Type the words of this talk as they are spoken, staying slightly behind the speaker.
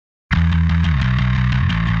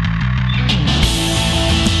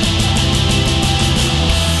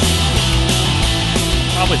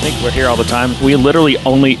We're here all the time. We literally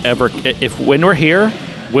only ever,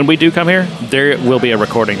 when we do come here, there will be a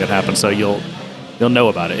recording that happens, so you'll know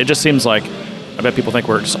about it. It just seems like, I bet people think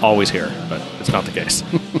we're just always here, but it's not the case.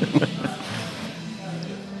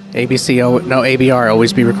 ABR,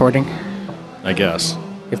 always be recording. I guess.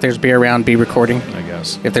 If there's beer around, be recording. I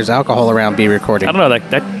guess. If there's alcohol around, be recording. I don't know.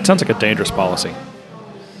 That sounds like a dangerous policy.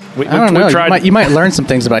 I don't know. You might learn some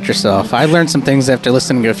things about yourself. I learned some things after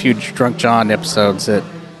listening to a few Drunk John episodes that,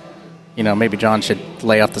 maybe John should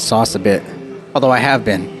lay off the sauce a bit. Although I have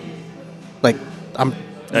been. Like, I'm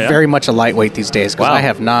very much a lightweight these days because I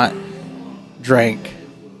have not drank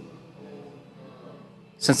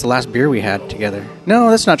since the last beer we had together.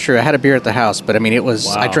 No, that's not true. I had a beer at the house, but it was,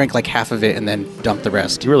 I drank like half of it and then dumped the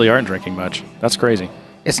rest. You really aren't drinking much. That's crazy.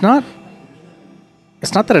 It's not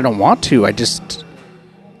that I don't want to.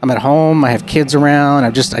 I'm at home. I have kids around.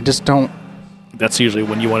 I just don't. That's usually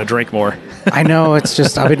when you want to drink more. I know. It's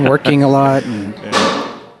just, I've been working a lot. And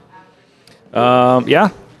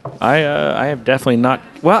I have definitely not.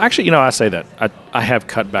 Well, actually, I say that. I have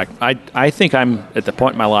cut back. I think I'm at the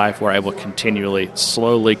point in my life where I will continually,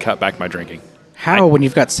 slowly cut back my drinking. How, when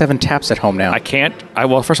you've got 7 taps at home now? I can't.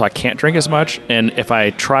 First of all, I can't drink as much. And if I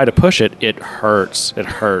try to push it, it hurts. It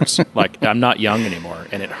hurts. Like, I'm not young anymore,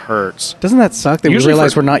 and it hurts. Doesn't that suck that we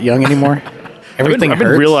realize we're not young anymore? Everything hurts. I've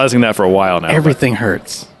been realizing that for a while now. Everything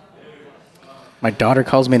hurts. My daughter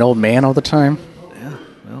calls me an old man all the time. Yeah,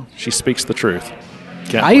 well, she speaks the truth.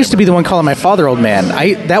 I used to be the one calling my father old man.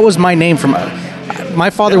 That was my name from. My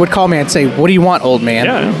father would call me and say, "What do you want, old man?"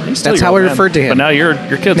 Yeah, that's how I referred to him. But now your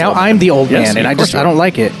kid's now old I'm man. the old man, and I don't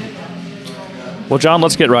like it. Well, John,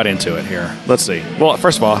 let's get right into it here. Let's see. Well,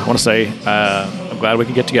 first of all, I want to say I'm glad we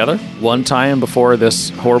can get together one time before this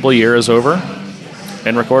horrible year is over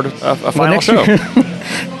and record a final show.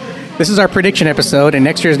 This is our prediction episode, and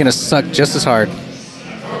next year is going to suck just as hard.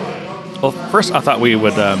 Well, first, I thought we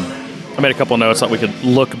would. I made a couple notes that we could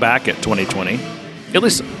look back at 2020, at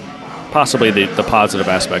least possibly the positive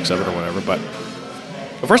aspects of it or whatever. But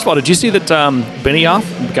first of all, did you see that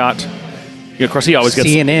Benioff got? Of course, he always gets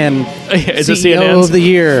CNN. Is it CEO of the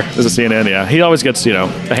year? Is it CNN? Yeah, he always gets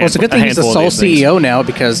it's a good thing he's the sole CEO now,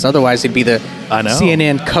 because otherwise he'd be the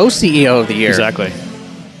CNN co-CEO of the year. Exactly.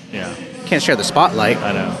 Yeah. Can't share the spotlight.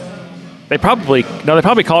 I know. They probably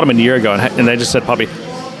called him a year ago, and they just said probably.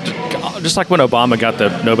 Just like when Obama got the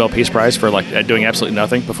Nobel Peace Prize for doing absolutely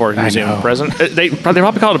nothing before he was even president, they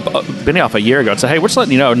probably called Benioff a year ago and said, "Hey, we're just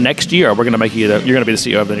letting you know next year we're going to make you you're going to be the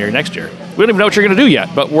CEO of the year next year. We don't even know what you're going to do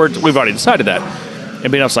yet, but we've already decided that."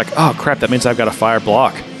 And Benioff's like, "Oh crap, that means I've got to fire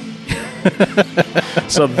Block."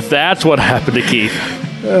 So that's what happened to Keith.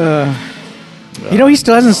 He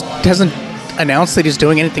still hasn't announced that he's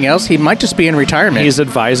doing anything else. He might just be in retirement. He's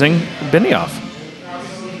advising Benioff,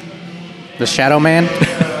 the Shadow Man.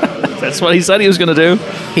 That's what he said he was going to do.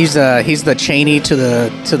 He's the Cheney to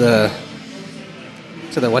the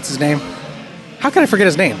what's his name? How can I forget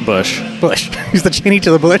his name? Bush. He's the Cheney to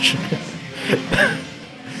the Bush.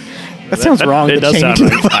 That sounds wrong. It does sound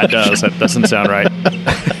right. It does. That doesn't sound right.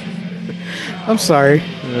 I'm sorry.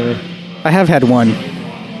 I have had one.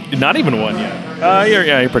 Not even one yet.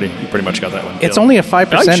 You pretty much got that one. It's only a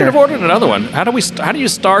 5%. You should have ordered another one. How do you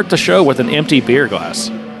start the show with an empty beer glass?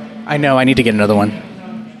 I know. I need to get another one.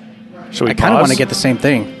 Should we I kind of want to get the same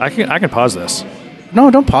thing. I can pause this.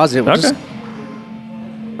 No, don't pause it. Okay.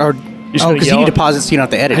 Because you need to pause it so you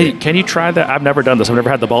don't have to edit it. Can you try that? I've never done this. I've never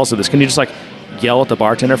had the balls to do this. Can you just yell at the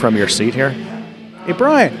bartender from your seat here? Hey,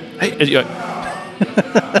 Brian. Hey.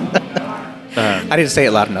 I didn't say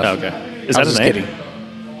it loud enough. Okay. Is that his name? Kidding.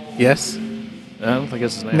 Yes. I don't think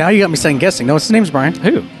it's his name. Now you got me second guessing. No, his name's Brian.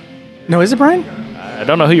 Who? No, is it Brian? I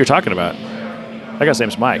don't know who you're talking about. That guy's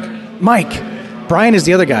name's Mike. Brian is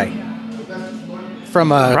the other guy. From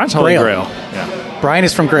Brian's Grail. Holy Grail. Yeah. Brian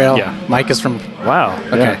is from Grail. Yeah. Mike is from... Wow.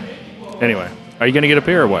 Okay. Yeah. Anyway, are you going to get a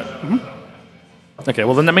beer or what? Mm-hmm. Okay,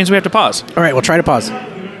 well then that means we have to pause. All right, we'll try to pause.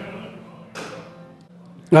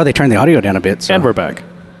 Well, they turned the audio down a bit. So. And we're back.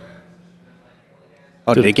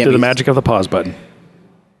 Oh, did it get the magic of the pause button.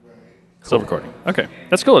 Still recording. Okay,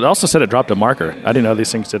 that's cool. It also said it dropped a marker. I didn't know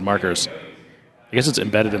these things did markers. I guess it's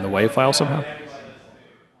embedded in the WAV file somehow.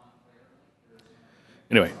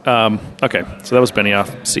 Anyway, okay, so that was Benioff,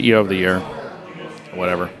 CEO of the year,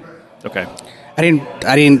 whatever. Okay. I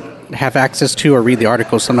didn't have access to or read the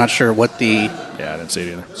article, so I'm not sure what the I didn't see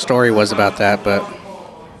it either. Story was about that, but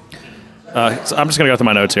so I'm just going to go through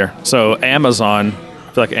my notes here. So Amazon,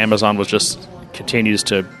 I feel like Amazon continues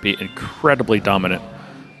to be incredibly dominant.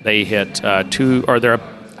 They hit I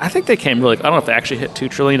think they came really, I don't know if they actually hit $2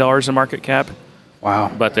 trillion in market cap.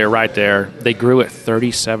 Wow. But they're right there. They grew at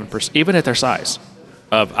 37%, even at their size.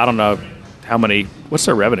 of, I don't know how many, what's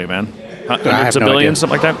their revenue, man? Hundreds of billions,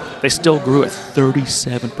 something like that. They still grew at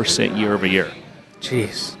 37% year over year.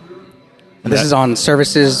 Jeez. And this is on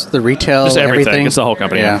services, the retail, just everything? It's the whole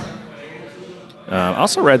company. Yeah. I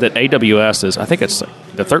also read that AWS is, I think it's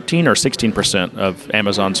the 13 or 16% of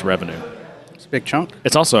Amazon's revenue. It's a big chunk.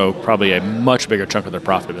 It's also probably a much bigger chunk of their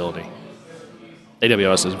profitability.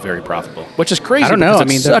 AWS is very profitable, which is crazy. I don't know.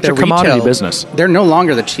 It's such a commodity business. They're no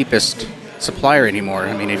longer the cheapest supplier anymore.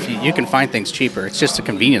 I mean, if you can find things cheaper, it's just a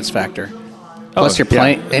convenience factor. Plus, you're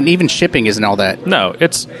playing, and even shipping isn't all that. No,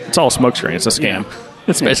 it's all smokescreen. It's a scam. Yeah.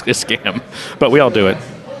 It's basically a scam, but we all do it.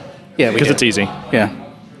 Yeah, because it's easy. Yeah.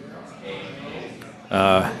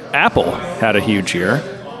 Apple had a huge year.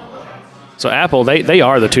 So Apple, they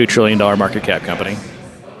are the $2 trillion market cap company.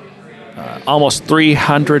 Almost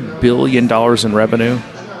 $300 billion in revenue.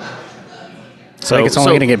 So it's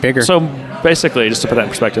only going to get bigger. So basically, just to put that in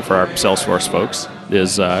perspective for our Salesforce folks,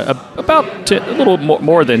 is about a little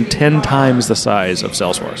more than 10 times the size of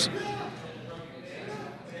Salesforce.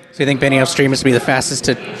 So you think Benioff Stream is to be the fastest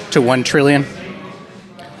to 1 trillion?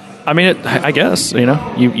 I mean, I guess, you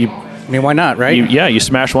know, you I mean, why not, right? You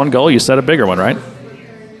smash one goal, you set a bigger one, right?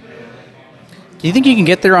 Do you think you can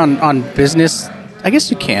get there on business? I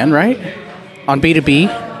guess you can, right? On B2B?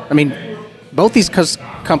 I mean, both these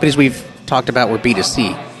companies we've talked about were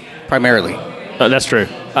B2C, primarily. That's true.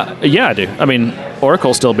 Yeah, I do. I mean,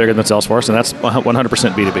 Oracle's still bigger than Salesforce, and that's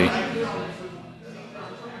 100% B2B.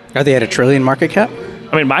 Are they at $1 trillion market cap?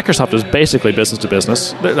 I mean, Microsoft is basically business to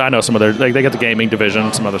business. I know some of their, they got the gaming division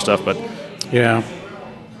and some other stuff, but yeah.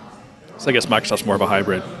 So I guess Microsoft's more of a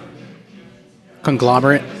hybrid.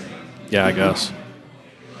 Conglomerate? Yeah, I guess.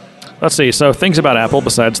 Let's see. So things about Apple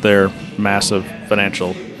besides their massive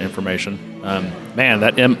financial information. Man,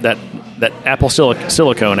 that Apple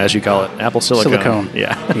silicone, as you call it, Apple silicone.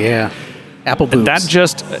 Yeah. Yeah. Apple boobs. That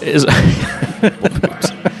just is Apple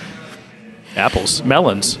boobs. Apples,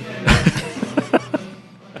 melons.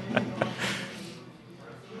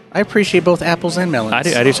 I appreciate both apples and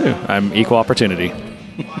melons. I do too. I'm equal opportunity.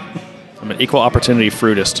 I'm an equal opportunity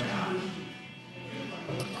fruitist.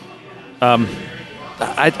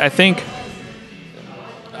 I think,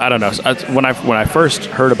 I don't know. When I first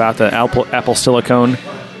heard about the Apple silicone,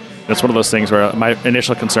 it's one of those things where my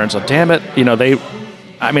initial concerns are, damn it, you know,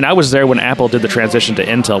 I was there when Apple did the transition to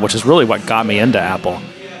Intel, which is really what got me into Apple.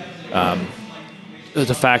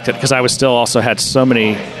 The fact that, because I was still also had so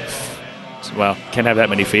many, well, can't have that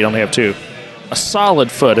many feet, only have 2. A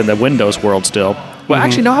solid foot in the Windows world still. Well,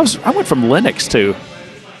 actually, no, I went from Linux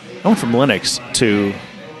to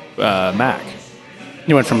Mac.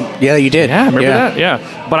 You went from, yeah, you did. Yeah, remember that?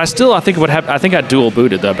 Yeah. But I think it would have, I think I dual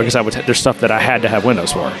booted though, because there's stuff that I had to have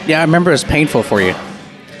Windows for. Yeah, I remember it was painful for you.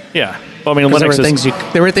 Yeah. Well, I mean, Linux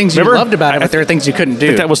there were things you loved about it, but there were things you couldn't do. I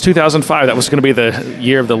think that was 2005. That was going to be the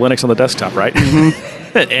year of the Linux on the desktop, right?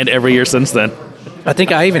 Mm-hmm. And every year since then. I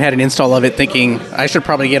think I even had an install of it thinking, I should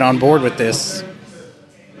probably get on board with this.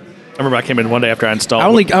 I remember I came in one day after I installed I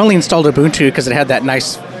only installed Ubuntu because it had that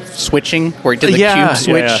nice switching where it did the cube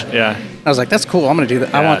switch. Yeah. I was like, that's cool. I'm going to do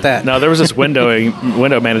that. I want that. No, there was this window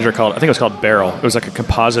manager called, I think it was called Barrel. It was like a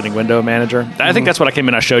compositing window manager. I think that's what I came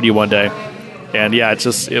in. I showed you one day. And yeah, it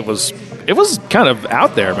was kind of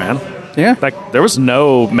out there, man. Yeah. Like there was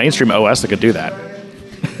no mainstream OS that could do that.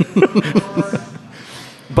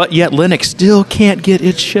 But yet Linux still can't get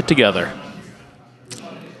its shit together.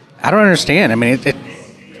 I don't understand. I mean, it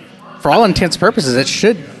for all intents and purposes, it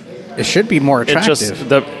should be more attractive.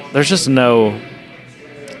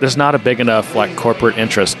 There's not a big enough like corporate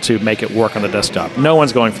interest to make it work on the desktop. No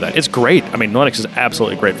one's going for that. It's great. I mean, Linux is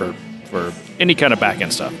absolutely great for any kind of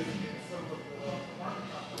back-end stuff.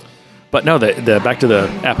 But no, the back to the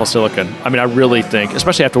Apple Silicon. I mean, I really think,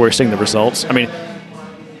 especially after we're seeing the results, I mean,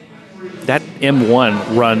 that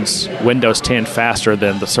M1 runs Windows 10 faster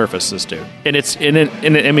than the Surfaces do. And it's in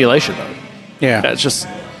an emulation mode. Yeah. It's just,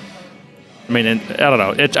 I mean, I don't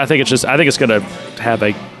know. I think it's going to have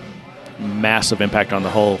a massive impact on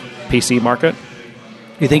the whole PC market.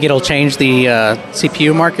 You think it'll change the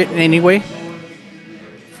CPU market in any way?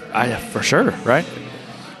 For sure, right?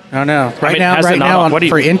 I don't know. For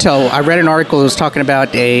Intel, I read an article that was talking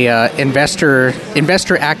about a investor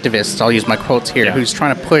activist, I'll use my quotes here, who's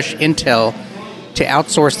trying to push Intel to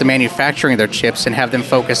outsource the manufacturing of their chips and have them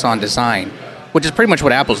focus on design, which is pretty much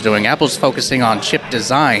what Apple's doing. Apple's focusing on chip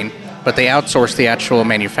design, but they outsource the actual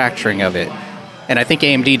manufacturing of it. And I think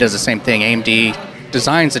AMD does the same thing. AMD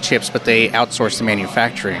designs the chips, but they outsource the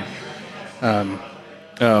manufacturing.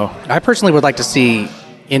 I personally would like to see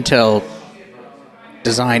Intel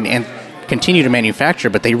design and continue to manufacture,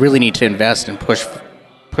 but they really need to invest and push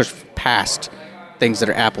past things that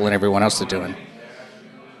are Apple and everyone else is doing.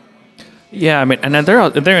 Yeah, I mean, and then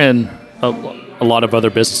they're in a lot of other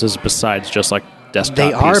businesses besides just like desktop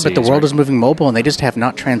They are, PCs, but the world is moving mobile, and they just have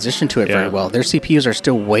not transitioned to it very well. Their CPUs are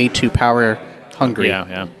still way too power hungry.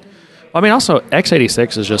 Yeah. Well, I mean, also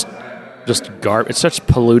x86 is just garbage. It's such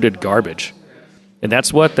polluted garbage, and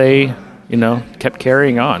that's what they kept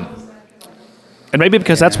carrying on. And maybe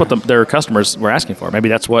because that's what their customers were asking for. Maybe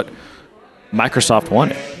that's what Microsoft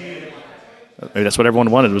wanted. Maybe that's what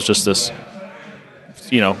everyone wanted, was just this,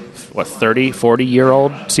 30,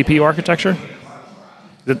 40-year-old CPU architecture?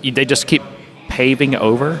 They just keep paving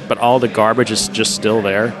over, but all the garbage is just still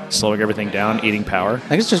there, slowing everything down, eating power. I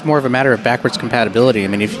think it's just more of a matter of backwards compatibility. I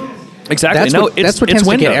mean, Exactly. That's what tends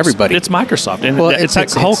Windows. to get everybody. It's Microsoft. And it's like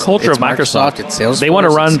the whole culture of Microsoft. It's Salesforce. They want to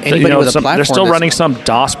run, they're still running some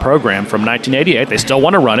DOS program from 1988. They still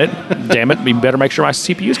want to run it. Damn it, we better make sure my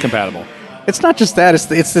CPU is compatible. It's not just that.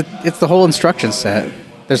 It's the whole instruction set.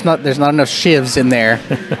 There's not enough shivs in there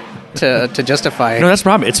to justify. No, that's the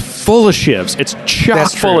problem. It's full of shivs. It's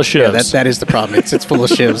chock full of shivs. Yeah, that is the problem. It's full of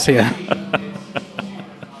shivs. Yeah.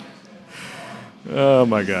 Oh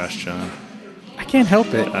my gosh, John. I can't help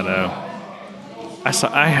it. I know.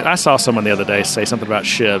 I saw someone the other day say something about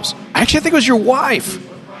shivs. Actually, I think it was your wife.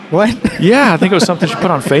 What? Yeah, I think it was something she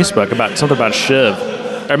put on Facebook about something about shiv.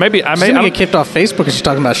 Or maybe I may get kicked off Facebook because she's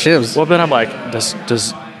talking about shivs. Well, then I'm like,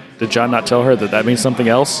 did John not tell her that means something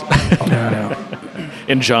else? No.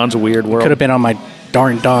 In John's weird world. Could have been on my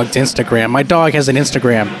darn dog's Instagram. My dog has an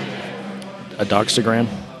Instagram. A dogstagram?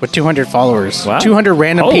 With 200 followers. Wow. 200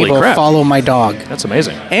 random Holy people crap. follow my dog. That's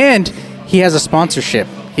amazing. And he has a sponsorship.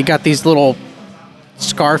 He got these little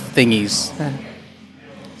scarf thingies.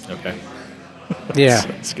 Okay. Yeah.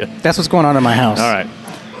 That's good. That's what's going on in my house. All right.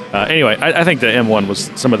 Anyway, I think the M1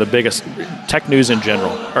 was some of the biggest tech news in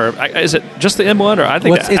general. Or is it just the M1? Or I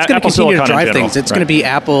think it's going to Apple continue to Silicon drive in general. things. It's going to be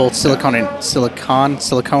Apple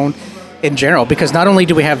silicone in general, because not only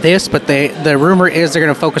do we have this, but the rumor is they're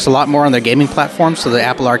going to focus a lot more on their gaming platform, so the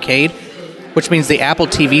Apple Arcade, which means the Apple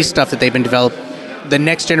TV stuff that they've been developed, the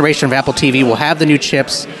next generation of Apple TV will have the new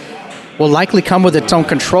chips, will likely come with its own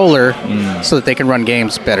controller so that they can run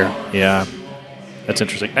games better. Yeah. That's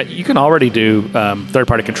interesting. You can already do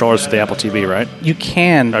third-party controllers with the Apple TV, right? You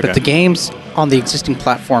can, Okay. but the games on the existing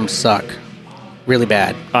platform suck really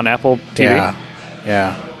bad. On Apple TV?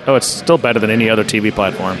 Yeah. Oh, it's still better than any other TV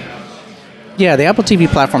platform. Yeah, the Apple TV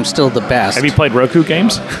platform's still the best. Have you played Roku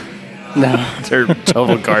games? No. They're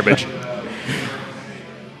total garbage.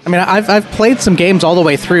 I mean, I've played some games all the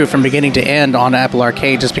way through from beginning to end on Apple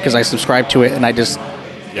Arcade just because I subscribe to it, and I just...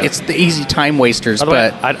 Yep. It's the easy time wasters. By the way,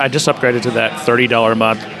 I just upgraded to that $30 a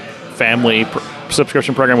month family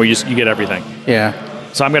subscription program where you get everything. Yeah.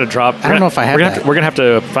 So I'm going to drop... I don't know if I have that. We're going to have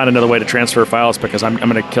to find another way to transfer files because I'm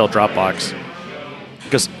going to kill Dropbox.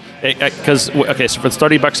 Because okay, so for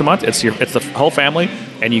 $30 a month, it's the whole family,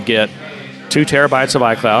 and you get 2 terabytes of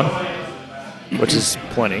iCloud, which is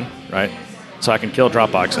plenty, right? So I can kill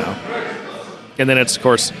Dropbox now. And then it's, of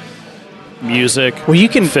course... music,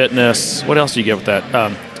 fitness. What else do you get with that?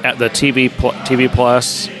 At the TV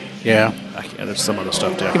Plus. Yeah. There's some other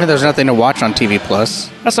stuff too. Even there's nothing to watch on TV Plus.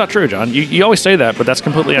 That's not true, John. You always say that, but that's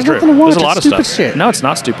completely untrue. Nothing to watch. There's a lot of stupid stuff. Shit. No, it's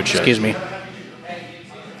not stupid shit. Excuse me.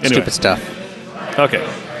 Anyway. Stupid stuff. Okay.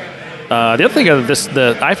 The other thing of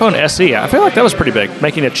the iPhone SE, I feel like that was pretty big.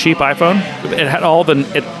 Making a cheap iPhone. It had all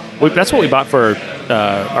that's what we bought for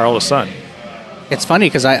our oldest son. It's funny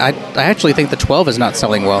because I actually think the 12 is not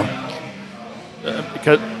selling well.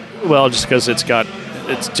 Just because it's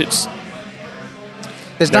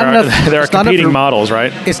there's not enough. There are competing models,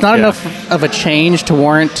 right? It's not enough of a change to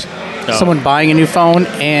warrant someone buying a new phone,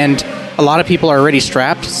 and a lot of people are already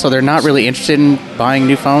strapped, so they're not really interested in buying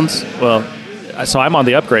new phones. Well, so I'm on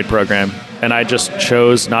the upgrade program, and I just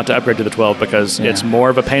chose not to upgrade to the 12 because it's more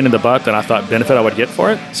of a pain in the butt than I thought benefit I would get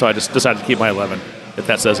for it. So I just decided to keep my 11, if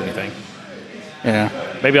that says anything. Yeah.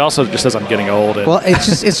 Maybe also just says I'm getting old. Well,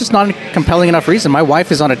 it's just not a compelling enough reason. My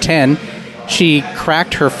wife is on a 10. She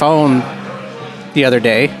cracked her phone the other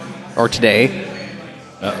day, or today,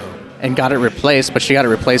 and got it replaced. But she got it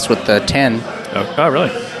replaced with the 10. Oh,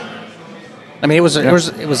 really? I mean, it was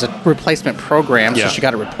a replacement program, so she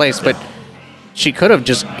got it replaced. But she could have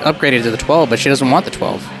just upgraded to the 12, but she doesn't want the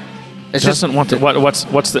 12. It's just doesn't want the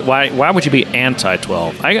why would you be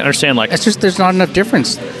anti-12? I understand it's just there's not enough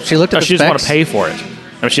difference. She looked at the she doesn't specs. want to pay for it.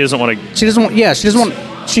 I mean, she doesn't want to. She doesn't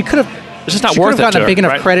want. She could have. It's just not she worth could have gotten it. a big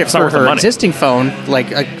enough credit for her money. existing phone,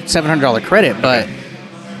 like a $700 credit. But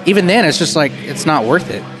even then, it's just like it's not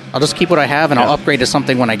worth it. I'll just keep what I have, and I'll upgrade to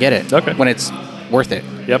something when I get it. Okay. When it's worth it.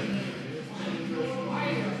 Yep.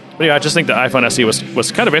 But yeah, I just think the iPhone SE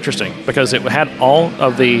was kind of interesting because it had all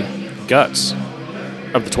of the guts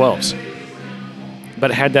of the 12s.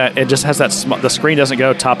 But it just has that, the screen doesn't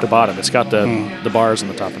go top to bottom. It's got the bars on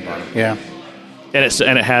the top and bottom. Yeah. And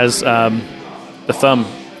it has the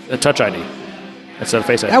Touch ID instead of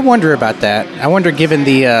Face ID. I wonder about that. I wonder, given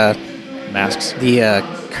the masks, the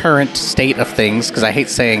current state of things, because I hate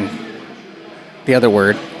saying the other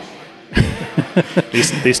word.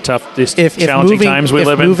 these challenging times we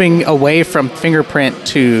live in. Moving away from fingerprint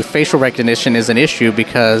to facial recognition is an issue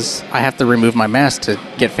because I have to remove my mask to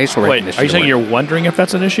get facial recognition. Are you saying you're wondering if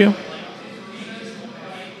that's an issue?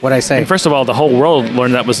 What'd I say? And first of all, the whole world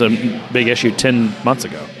learned that was a big issue 10 months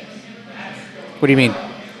ago. What do you mean?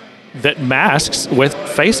 That masks with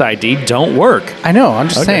Face ID don't work. I know. I'm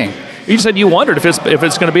just saying. You said you wondered if it's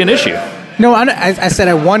going to be an issue. No, I said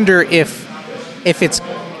I wonder if it's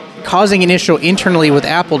causing an issue internally with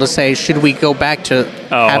Apple to say, should we go back to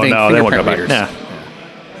having fingerprint readers? Nah.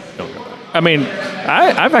 Don't go back. I mean,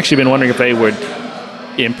 I've actually been wondering if they would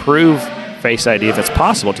improve Face ID if it's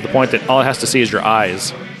possible to the point that all it has to see is your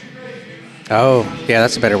eyes. Oh, yeah,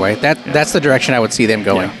 that's a better way. That's the direction I would see them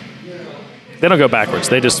going. Yeah. They don't go backwards.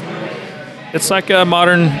 It's like a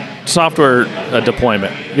modern software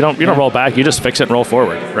deployment. You don't roll back. You just fix it and roll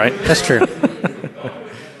forward, right? That's true.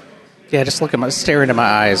 Yeah, just stare into my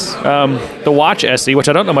eyes. The Watch SE, which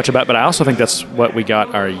I don't know much about, but I also think that's what we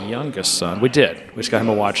got our youngest son. We just got him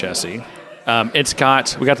a Watch SE. We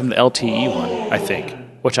got them the LTE one, I think,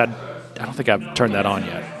 which I don't think I've turned that on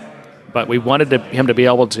yet. But we wanted him to be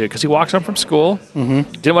able to, because he walks home from school.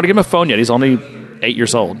 Mm-hmm. Didn't want to give him a phone yet. He's only 8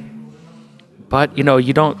 years old. But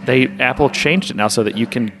Apple changed it now so that you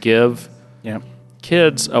can give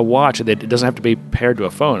kids a watch. It doesn't have to be paired to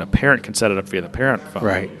a phone. A parent can set it up via the parent phone.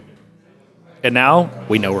 Right. And now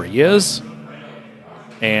we know where he is,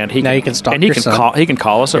 and you can stalk your son. He can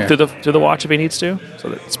call us up through the watch if he needs to.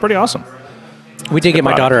 So it's pretty awesome. We did get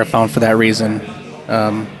my daughter a phone for that reason,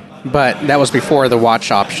 but that was before the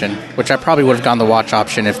watch option, which I probably would have gone the watch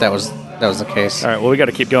option if that was the case. All right. Well, we got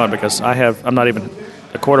to keep going because I'm not even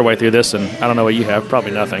a quarter way through this, and I don't know what you have.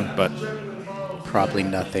 Probably nothing, but probably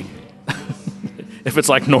nothing. If it's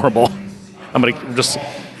like normal, I'm gonna just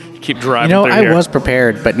keep driving. I was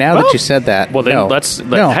prepared, but now that you said that, well, then hey,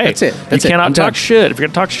 that's it. You cannot talk shit. If you're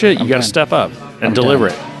gonna talk shit, you got to step up and deliver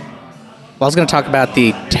it. Well, I was going to talk about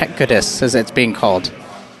the Texodus, as it's being called.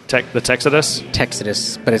 The Texodus?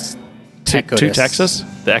 Texodus, but it's Texodus. To Texas?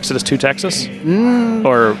 The Exodus to Texas?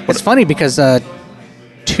 Or it's funny because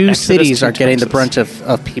two cities are getting the brunt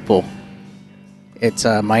of people. It's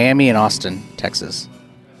Miami and Austin, Texas.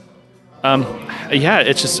 Yeah,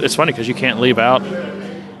 it's funny because you can't leave out.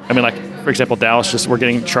 I mean, like, for example, Dallas, we're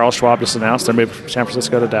getting Charles Schwab just announced they're moving from San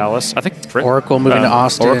Francisco to Dallas. I think Oracle moving to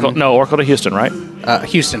Austin. Oracle to Houston, right?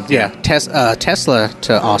 Houston, yeah. Tesla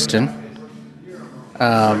to Austin.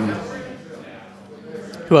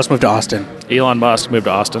 Who else moved to Austin? Elon Musk moved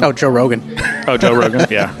to Austin. Oh, Joe Rogan. Joe Rogan,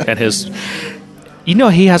 yeah. And his...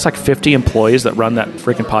 he has like 50 employees that run that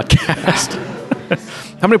freaking podcast.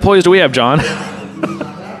 How many employees do we have, John?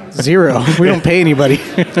 0. We don't pay anybody.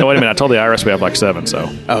 No, wait a minute. I told the IRS we have like 7, so...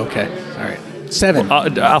 Oh, okay. All right. 7.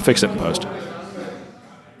 Well, I'll fix it in post.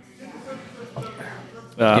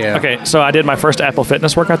 Okay, so I did my first Apple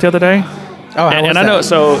Fitness workout the other day. Oh, and I know,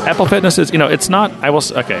 so Apple Fitness is, it's not,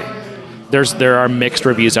 okay, there are mixed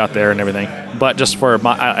reviews out there and everything, but just for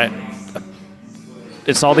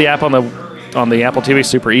it's all the app on the Apple TV,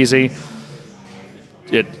 super easy.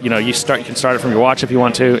 You can start it from your watch if you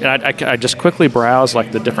want to, and I just quickly browse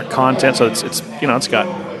like the different content, so it's got,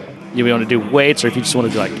 you want to do weights, or if you just want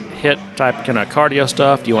to do like HIIT type kind of cardio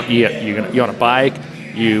stuff, you want a bike,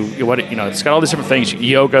 it's got all these different things,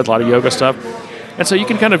 yoga, a lot of yoga stuff. And so you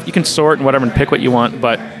can sort and whatever and pick what you want,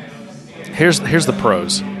 but here's the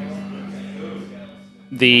pros.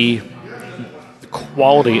 The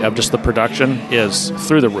quality of just the production is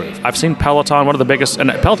through the roof. I've seen Peloton, one of the biggest,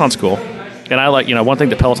 and Peloton's cool. And I like, one thing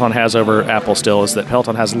that Peloton has over Apple still is that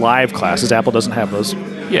Peloton has live classes. Apple doesn't have those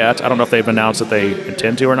yet. I don't know if they've announced that they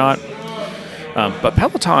intend to or not. But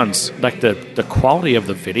Peloton's, like the quality of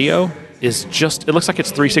the video is just, it looks like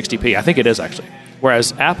it's 360p. I think it is actually.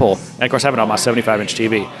 Whereas Apple, and of course I have it on my 75-inch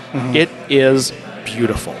TV, it is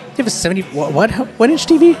beautiful. You have a 70, what inch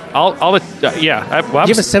TV? You have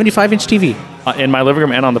a 75-inch TV? In my living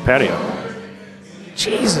room and on the patio.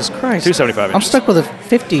 Jesus Christ. 275 inches. I'm stuck with a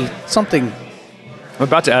 50-something. I'm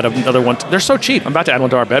about to add another one. They're so cheap. I'm about to add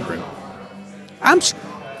one to our bedroom. I'm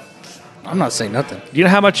not saying nothing. Do you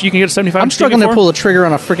know how much you can get a 75-inch TV I'm struggling to pull the trigger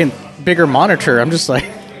on a freaking bigger monitor. I'm just like...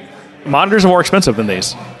 Monitors are more expensive than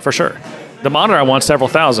these, for sure. The monitor I want several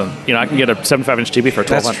thousand. I can get a 75-inch TV for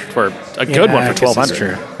 $1,200 for a good one for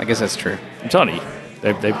 $1,200. I guess that's true. I'm telling you,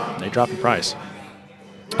 they dropped in price.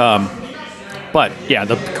 But yeah,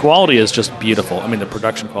 the quality is just beautiful. I mean, the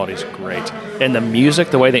production quality is great, and the music,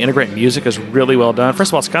 the way they integrate music, is really well done.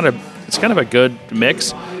 First of all, it's kind of a good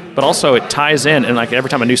mix, but also it ties in, and like every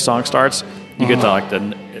time a new song starts, you get to like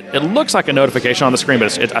it looks like a notification on the screen,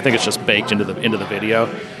 but I think it's just baked into the video.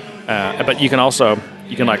 But you can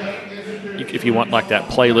if you want like that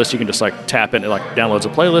playlist, you can just like tap it, and it like downloads a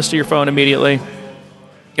playlist to your phone immediately.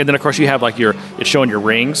 And then of course you have like it's showing your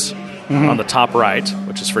rings on the top right,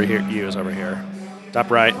 which is for you is over here,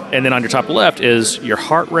 top right, and then on your top left is your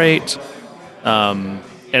heart rate. And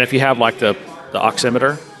if you have like the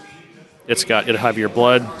oximeter, it'll have your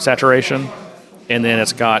blood saturation. And then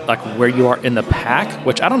it's got like where you are in the pack,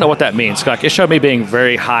 which I don't know what that means. Like it showed me being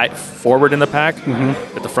very high forward in the pack,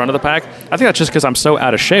 at the front of the pack. I think that's just because I'm so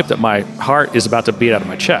out of shape that my heart is about to beat out of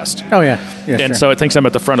my chest. Oh yeah, and so it thinks I'm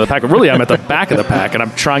at the front of the pack, but really I'm at the back of the pack, and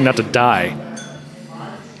I'm trying not to die.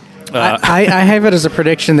 I have it as a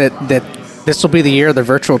prediction that this will be the year of the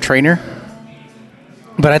virtual trainer,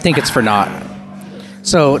 but I think it's for naught.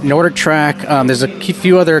 So Nordic Track, there's a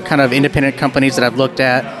few other kind of independent companies that I've looked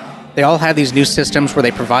at. They all have these new systems where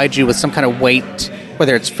they provide you with some kind of weight,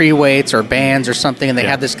 whether it's free weights or bands or something, and they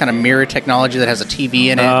have this kind of mirror technology that has a TV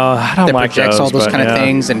in it that projects all those kind of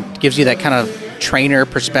things and gives you that kind of trainer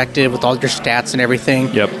perspective with all your stats and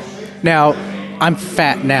everything. Yep. Now, I'm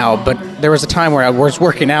fat now, but there was a time where I was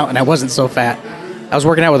working out and I wasn't so fat. I was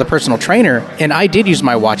working out with a personal trainer, and I did use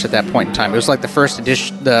my watch at that point in time. It was like the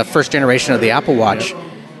first generation of the Apple Watch.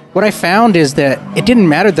 What I found is that it didn't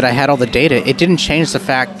matter that I had all the data. It didn't change the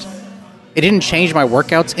fact. It didn't change my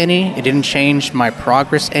workouts any. It didn't change my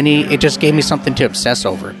progress any. It just gave me something to obsess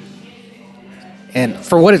over. And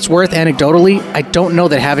for what it's worth, anecdotally, I don't know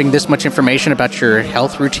that having this much information about your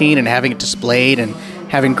health routine and having it displayed and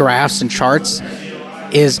having graphs and charts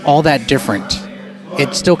is all that different.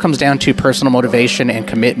 It still comes down to personal motivation and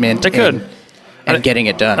commitment and getting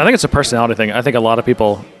it done. I think it's a personality thing. I think a lot of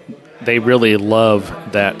people, they really love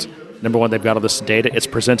that. Number one, they've got all this data. It's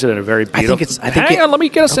presented in a very beautiful... Hang on, let me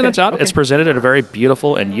get a sentence out. Okay. It's presented in a very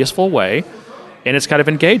beautiful and useful way, and it's kind of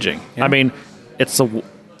engaging. Yeah. I mean,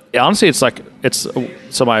 honestly, it's like...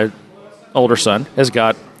 So my older son has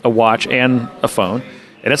got a watch and a phone,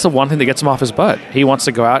 and it's the one thing that gets him off his butt. He wants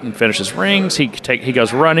to go out and finish his rings. He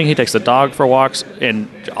goes running. He takes the dog for walks, and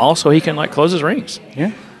also he can like close his rings.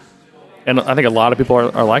 Yeah. And I think a lot of people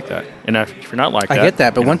are like that. And if you're not like that... I get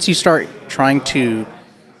that, but once you start trying to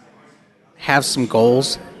have some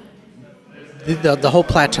goals, the whole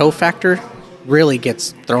plateau factor really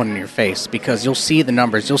gets thrown in your face, because you'll see the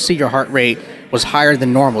numbers. You'll see your heart rate was higher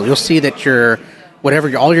than normal. You'll see that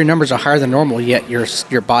all your numbers are higher than normal, yet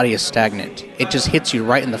your body is stagnant. It just hits you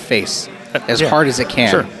right in the face as hard as it can.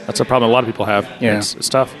 Sure, that's a problem a lot of people have. Yeah. It's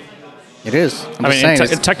tough. It is.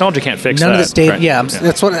 Technology can't fix none that. None of this data. Right? Yeah,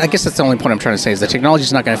 that's what I guess. That's the only point I'm trying to say is that technology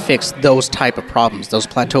is not going to fix those type of problems, those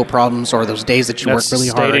plateau problems, or those days that you work really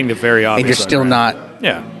hard. Stating the very obvious, and you're still not.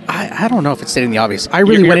 Yeah. I don't know if it's stating the obvious. I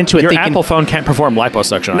really went into it thinking your Apple phone can't perform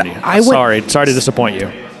liposuction on you. Sorry to disappoint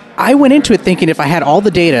you. I went into it thinking if I had all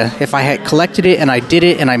the data, if I had collected it and I did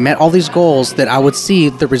it and I met all these goals, that I would see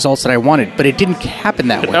the results that I wanted. But it didn't happen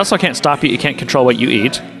that way. It also can't stop you. You can't control what you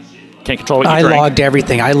eat. Can't control what you drink. I logged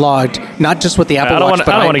everything. I logged not just with the Apple Watch, but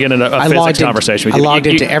I don't want to get into a physics conversation with you. I logged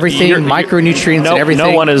into everything, micronutrients and everything.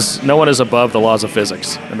 No one is above the laws of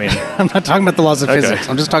physics. I mean, I'm not talking about the laws of physics.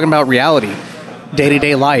 I'm just talking about reality,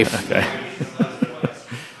 day-to-day life. Okay.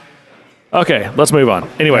 Okay, let's move on.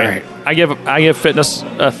 Anyway, right. I give fitness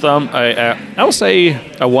a thumb. I will say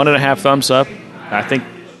a 1.5 thumbs up. I think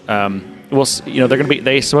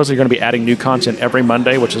they supposedly going to be adding new content every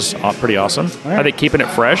Monday, which is pretty awesome. Right. I think keeping it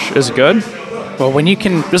fresh is good. Well, when you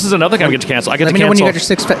can, this is another thing I get to cancel. Let me know when you got your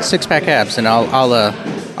six-pack abs, and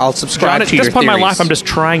I'll subscribe to your theories. At this point in my life, I'm just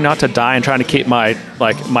trying not to die and trying to keep my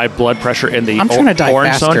blood pressure in the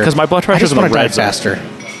orange zone, because my blood pressure is in the red zone. Faster.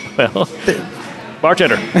 Well,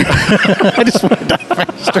 bartender. I just want to die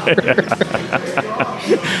faster.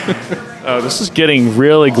 Oh, this is getting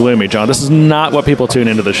really gloomy, John. This is not what people tune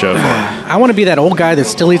into the show for. I want to be that old guy that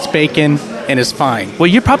still eats bacon and is fine. Well,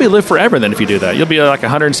 you probably live forever then if you do that. You'll be like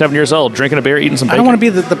 107 years old, drinking a beer, eating some bacon. I don't want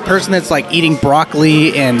to be the person that's like eating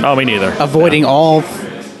broccoli and me neither. Avoiding all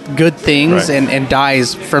good things and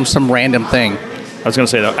dies from some random thing. I was going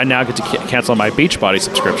to say, though, I now get to cancel my Beachbody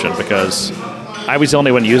subscription because I was the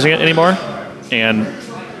only one using it anymore, and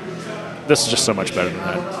this is just so much better than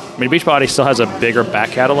that. I mean, Beachbody still has a bigger back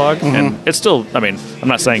catalog, and it's still, I'm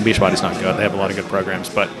not saying Beachbody's not good. They have a lot of good programs,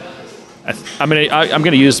 but I'm going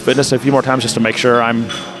to use fitness a few more times just to make sure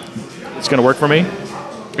it's going to work for me.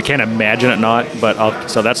 I can't imagine it not, but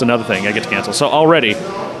so that's another thing I get to cancel. So already,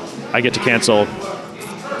 I get to cancel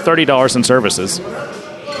 $30 in services,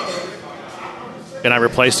 and I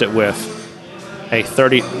replaced it with the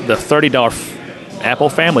 $30 Apple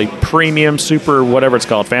Family Premium Super whatever it's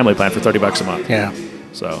called family plan for $30 a month. Yeah.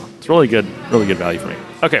 So it's really good value for me.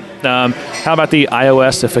 Okay, how about the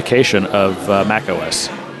iOS-ification of Mac OS?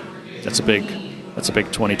 That's a big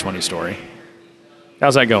 2020 story.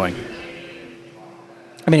 How's that going?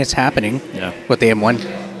 I mean, it's happening. Yeah. With the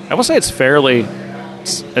M1. I will say it's fairly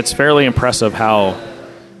impressive how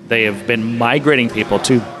they have been migrating people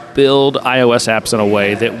to build iOS apps in a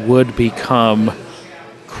way that would become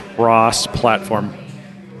cross-platform.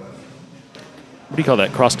 What do you call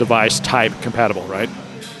that? Cross-device type compatible, right?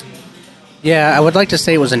 Yeah, I would like to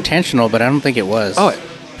say it was intentional, but I don't think it was. Oh,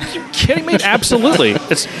 are you kidding me? Absolutely.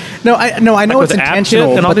 It's I know it's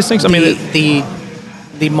intentional and all these things.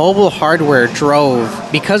 The mobile hardware drove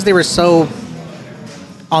because they were so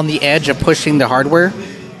on the edge of pushing the hardware,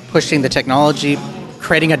 pushing the technology,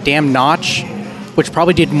 creating a damn notch, which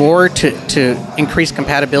probably did more to increase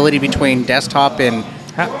compatibility between desktop and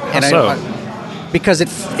because it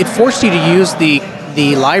forced you to use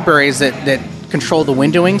the libraries that control the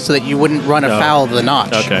windowing so that you wouldn't run afoul of the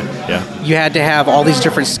notch. Okay, yeah. You had to have all these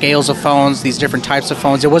different scales of phones, these different types of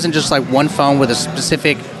phones. It wasn't just like one phone with a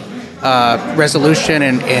specific resolution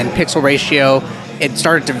and pixel ratio. It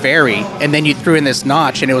started to vary, and then you threw in this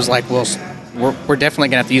notch, and it was like, well, we're definitely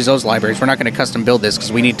going to have to use those libraries. We're not going to custom build this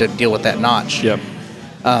because we need to deal with that notch. Yep.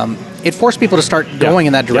 It forced people to start going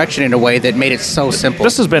in that direction in a way that made it so simple.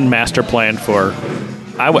 This has been master planned for,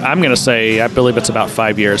 I'm going to say, I believe it's about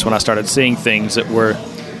 5 years when I started seeing things that were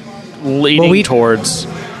leading towards...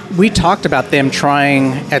 We talked about them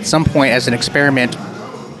trying, at some point as an experiment,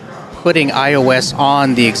 putting iOS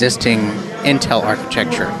on the existing Intel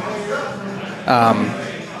architecture.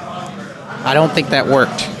 I don't think that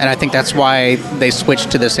worked, and I think that's why they switched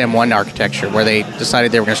to this M1 architecture, where they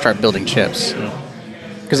decided they were going to start building chips.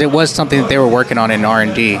 Because it was something that they were working on in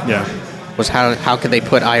R&D. Yeah. Was how could they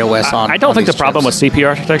put iOS on? I don't think the chips. problem was CPU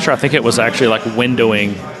architecture. I think it was actually like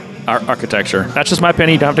windowing architecture. That's just my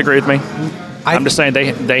opinion. You don't have to agree with me. I'm just saying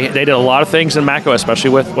they did a lot of things in macOS,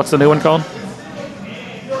 especially with what's the new one called?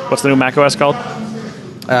 What's the new macOS called?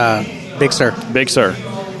 Big Sur. Big Sur.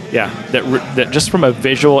 Yeah, that just from a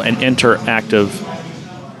visual and interactive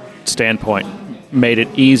standpoint made it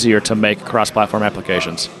easier to make cross-platform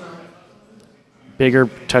applications. Bigger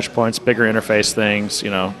touch points, bigger interface things,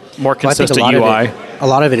 more consistent UI. A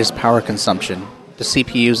lot of it is power consumption. The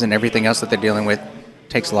CPUs and everything else that they're dealing with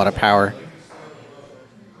takes a lot of power,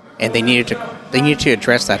 and they needed to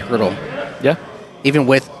address that hurdle. Yeah. Even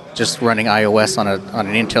with just running iOS on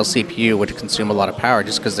an Intel CPU would consume a lot of power,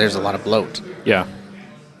 just because there's a lot of bloat. Yeah.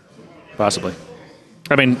 Possibly.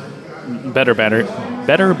 I mean, better battery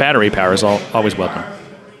power is always welcome.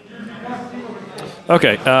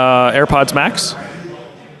 Okay, AirPods Max.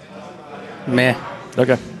 Meh.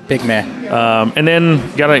 Okay. Big meh. And then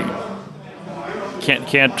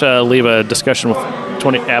can't leave a discussion with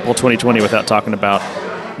Apple 2020 without talking about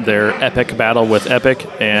their epic battle with Epic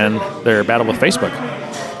and their battle with Facebook.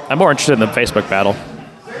 I'm more interested in the Facebook battle.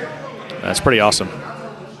 That's pretty awesome.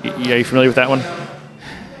 Are you familiar with that one?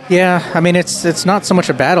 Yeah, I mean, it's not so much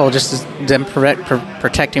a battle, just them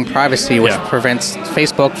protecting privacy, which prevents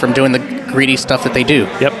Facebook from doing the greedy stuff that they do.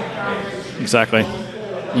 Yep, exactly.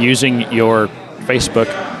 Using your Facebook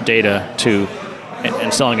data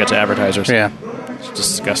and selling it to advertisers. Yeah. It's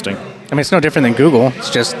disgusting. I mean, it's no different than Google. It's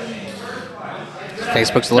just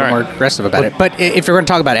Facebook's a little more aggressive about it. But if you're going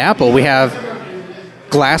to talk about Apple, we have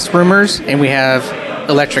glass rumors and we have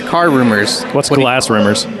electric car rumors. What's glass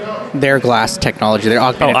rumors? Their glass technology, their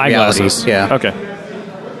augmented reality. Eyeglasses. Yeah. Okay.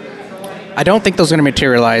 I don't think those are going to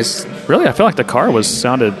materialize. Really? I feel like the car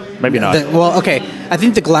sounded maybe not. I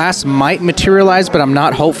think the glass might materialize, but I'm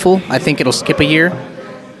not hopeful. I think it'll skip a year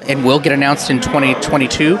and will get announced in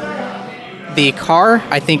 2022. The car,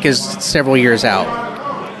 I think, is several years out.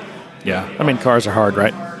 Yeah. I mean, cars are hard,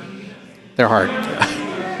 right? They're hard.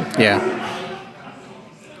 Yeah.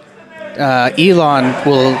 Elon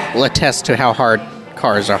will attest to how hard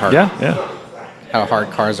cars are hard. Yeah. How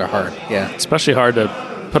hard cars are hard. Yeah. Especially hard to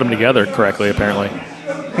put them together correctly, apparently.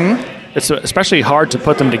 It's especially hard to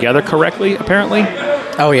put them together correctly, apparently.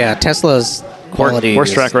 Oh, yeah. Tesla's quality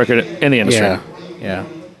worst track record in the industry. Yeah.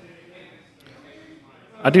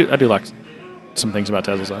 I do like some things about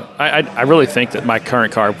Teslas. I really think that my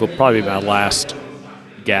current car will probably be my last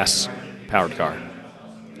gas-powered car.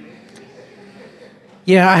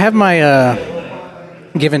 Yeah, I have my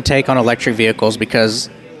give and take on electric vehicles, because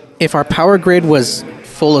if our power grid was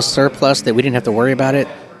full of surplus that we didn't have to worry about it,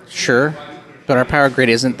 sure. But our power grid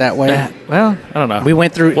isn't that way. Well, I don't know. We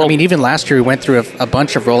went through, even last year we went through a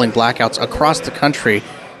bunch of rolling blackouts across the country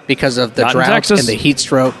because of the drought and the heat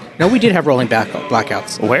stroke. No, we did have rolling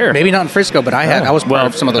blackouts. Where? Maybe not in Frisco, but I was part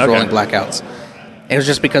of some of those rolling blackouts. It was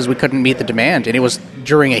just because we couldn't meet the demand, and it was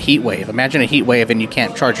during a heat wave. Imagine a heat wave and you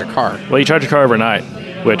can't charge your car. Well, you charge your car overnight,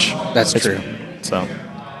 which... That's true. So,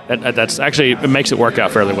 that's actually, it makes it work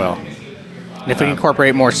out fairly well. And if we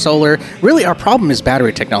incorporate more solar... Really, our problem is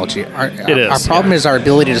battery technology. Our problem is our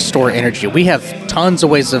ability to store energy. We have tons of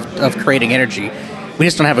ways of creating energy. We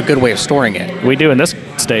just don't have a good way of storing it. We do in this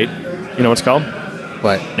state. You know what it's called?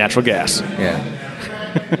 What? Natural gas. Yeah.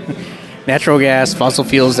 Natural gas, fossil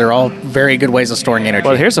fuels, they're all very good ways of storing energy.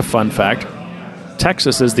 Well, here's a fun fact.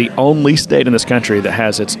 Texas is the only state in this country that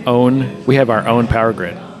has its own... We have our own power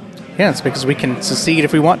grid. Yeah, it's because we can secede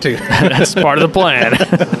if we want to. That's part of the plan.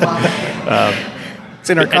 It's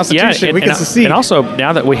in our Constitution. We can secede. And also,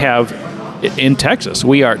 now that we have... In Texas,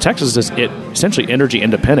 Texas is essentially energy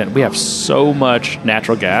independent. We have so much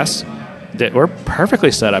natural gas that we're perfectly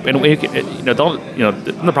set up, and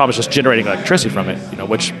the problem is just generating electricity from it,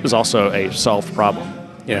 which is also a solved problem.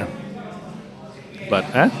 Yeah, but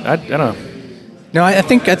I don't know. No, I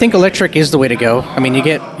think electric is the way to go. I mean, you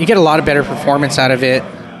get a lot of better performance out of it.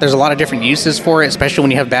 There's a lot of different uses for it, especially when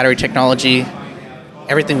you have battery technology.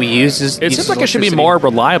 Everything we use is. It seems like it should be more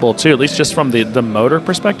reliable too, at least just from the motor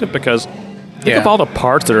perspective, because. Think of all the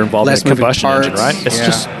parts that are involved in a combustion engine, right? It's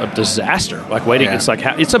just a disaster. Like waiting, it's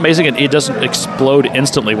amazing it doesn't explode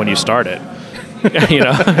instantly when you start it.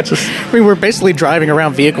 We're basically driving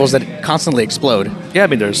around vehicles that constantly explode. Yeah, I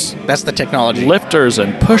mean, that's the technology. Lifters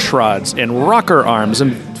and push rods and rocker arms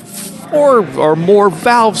and 4 or more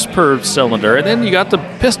valves per cylinder, and then you got the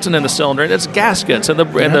piston in the cylinder, and it's gaskets and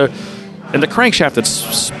the crankshaft that's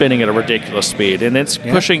spinning at a ridiculous speed, and it's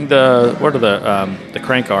pushing the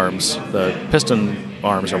crank arms, the piston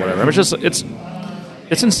arms or whatever. I mean,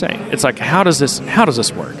 it's insane. It's like how does this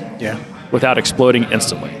work? Yeah. Without exploding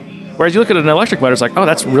instantly. Whereas you look at an electric motor, it's like, oh,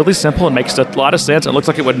 that's really simple and makes a lot of sense. It looks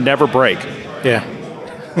like it would never break. Yeah.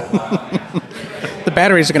 The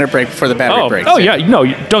batteries are going to break before the battery breaks. Oh yeah. No,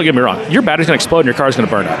 don't get me wrong. Your battery's going to explode and your car's going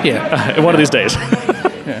to burn out. Yeah. One of these days.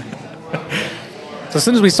 Yeah. So as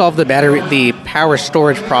soon as we solve the power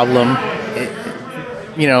storage problem,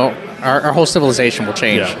 our whole civilization will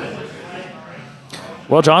change. Yeah.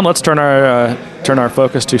 Well, John, let's turn our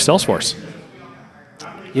focus to Salesforce.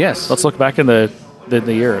 Yes. Let's look back in the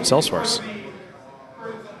year at Salesforce.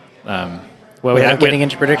 Without getting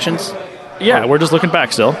into predictions. Yeah, we're just looking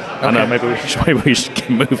back still. Okay. I don't know. Maybe we should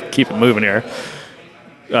keep it moving here.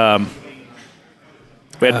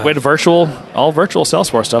 We had all virtual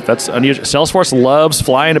Salesforce stuff. That's unusual. Salesforce loves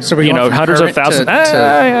flying to hundreds of thousands.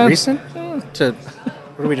 Recent?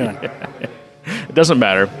 What are we doing? It doesn't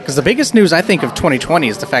matter. Because the biggest news I think of 2020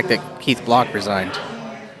 is the fact that Keith Block resigned.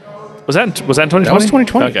 Was that in 2020? That was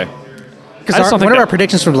 2020. Okay. Because one of our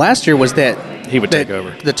predictions from last year was that he would take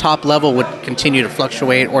over. The top level would continue to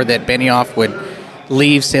fluctuate, or that Benioff would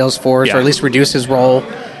leave Salesforce, or at least reduce his role.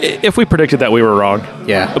 If we predicted that, we were wrong.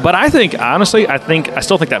 Yeah. But I think, honestly, I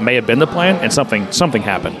still think that may have been the plan, and something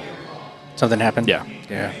happened. Something happened? Yeah.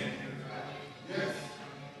 Yeah.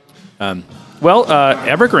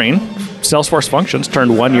 Evergreen, Salesforce Functions,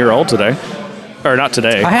 turned 1 year old today. Or not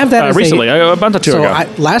today. I have that recently, a month or two ago.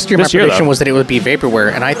 Last year, my prediction was that it would be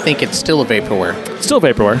vaporware, and I think it's still a vaporware. Still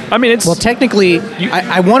vaporware. I mean, it's... Well, technically,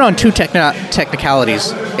 I won on two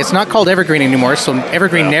technicalities. It's not called Evergreen anymore, so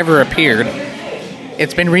Evergreen never appeared.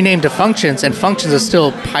 It's been renamed to Functions, and Functions is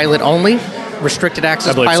still pilot only, restricted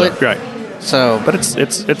access pilot. So. Right. So, but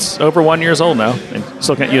it's over 1 year old now, and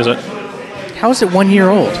still can't use it. How is it 1 year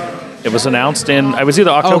old? It was announced it was either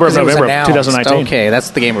October or November of 2019. Okay, that's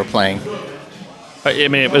the game we're playing. I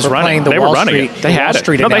mean, it was running. They were running it. They had it.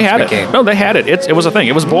 No, they had it. No, they had it. It was a thing.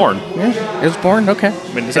 It was born. Yeah, it was born. Okay.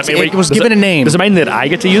 I mean, does that mean it was given a name? Does it mean that I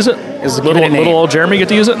get to use it? Little old Jeremy get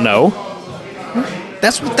to use it? No.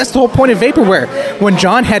 That's the whole point of vaporware. When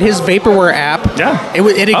John had his vaporware app,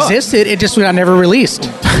 it existed. It just got never released.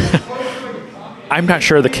 I'm not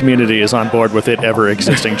sure the community is on board with it ever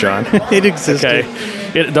existing, John. It existed.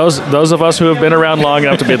 Okay. Those of us who have been around long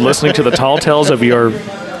enough to be listening to the tall tales of your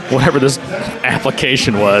whatever this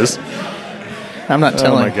application was. I'm not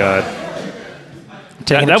telling. Oh my god.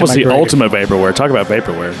 That was the ultimate vaporware. Talk about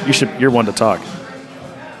vaporware. You're one to talk.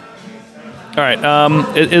 All right.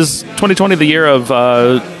 Is 2020 the year of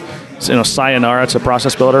Sayonara to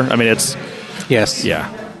Process Builder? I mean, it's... Yes.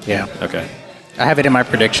 Yeah. Yeah. Okay. I have it in my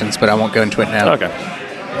predictions, but I won't go into it now. Okay.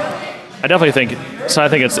 I definitely think so. I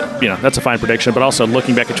think it's that's a fine prediction, but also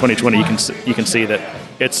looking back at 2020, you can see that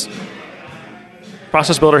it's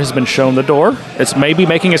Process Builder has been shown the door. It's maybe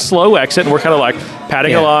making a slow exit, and we're kind of like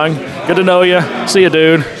padding along. Good to know you. See you,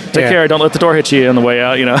 dude. Take care. Don't let the door hit you on the way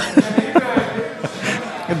out.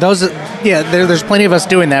 There's plenty of us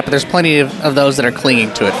doing that, but there's plenty of those that are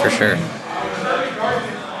clinging to it for sure.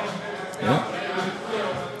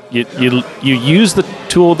 You use the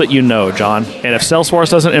tool that you know, John. And if Salesforce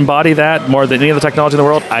doesn't embody that more than any other technology in the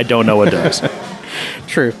world, I don't know what does.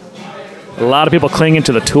 True. A lot of people clinging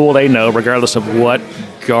to the tool they know, regardless of what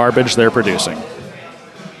garbage they're producing.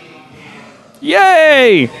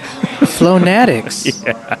 Yay! Flonatics.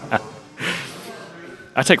 Yeah.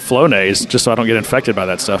 I take Flonase just so I don't get infected by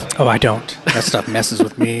that stuff. Oh, I don't. That stuff messes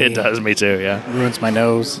with me. It does, me too, yeah. Ruins my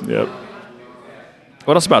nose. Yep.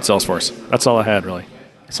 What else about Salesforce? That's all I had, really.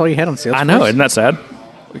 That's all you had on Salesforce? I know, isn't that sad?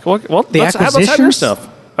 Well, let's have your stuff.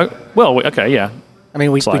 Okay, yeah. I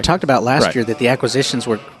mean, we talked about last year that the acquisitions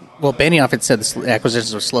were... Well, Benioff had said the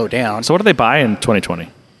acquisitions would slow down. So what did they buy in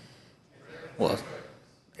 2020? Well,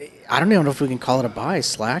 I don't even know if we can call it a buy.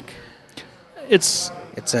 Slack. I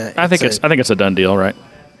think it's a done deal, right?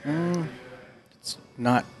 It's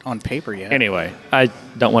not on paper yet. Anyway, I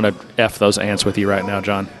don't want to F those ants with you right now,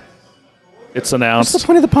 John. It's announced. What's the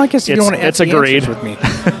point of the podcast if you don't want to F the agreed with me?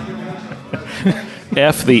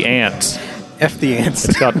 F the ants. F the ants.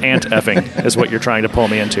 It's called ant effing is what you're trying to pull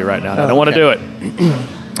me into right now. I don't want to do it.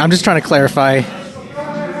 I'm just trying to clarify.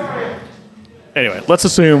 Anyway, let's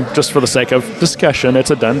assume, just for the sake of discussion, it's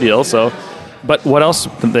a done deal. So, but what else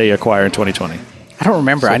did they acquire in 2020? I don't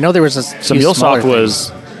remember. I know there was so MuleSoft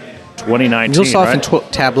was 2019, MuleSoft right?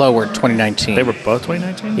 and Tableau were 2019. They were both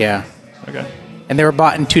 2019? Yeah. Okay. And they were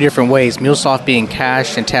bought in two different ways, MuleSoft being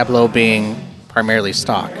cash and Tableau being primarily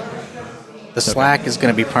stock. The Slack is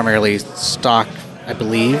going to be primarily stock, I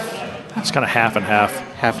believe. It's kind of half and half.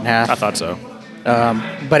 Half and half? I thought so.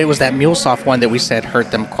 But it was that MuleSoft one that we said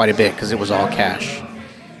hurt them quite a bit because it was all cash.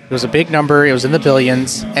 It was a big number, it was in the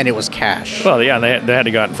billions, and it was cash. Well, yeah, they had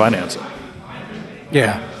to go out and finance it.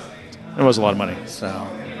 Yeah. It was a lot of money. So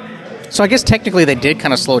I guess technically they did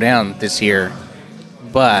kind of slow down this year,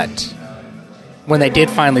 but when they did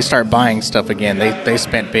finally start buying stuff again, they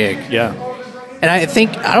spent big. Yeah. And I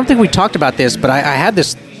don't think we talked about this, but I had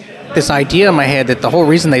this idea in my head that the whole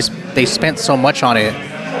reason they spent so much on it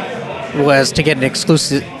was to get an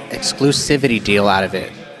exclusivity deal out of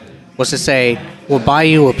it. Was to say, we'll buy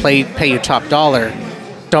you, we'll pay you top dollar,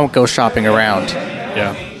 don't go shopping around.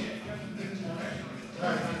 Yeah.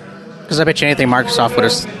 Because I bet you anything Microsoft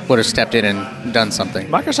would have stepped in and done something.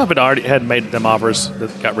 Microsoft had made them offers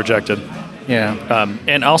that got rejected. Yeah.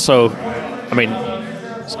 And also, I mean,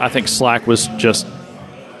 I think Slack was just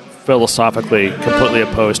philosophically completely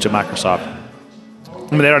opposed to Microsoft.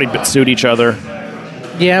 I mean, they'd already sued each other.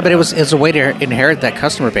 Yeah, but it was a way to inherit that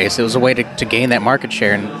customer base. It was a way to gain that market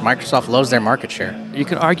share, and Microsoft loves their market share. You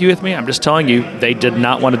can argue with me. I'm just telling you, they did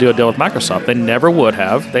not want to do a deal with Microsoft. They never would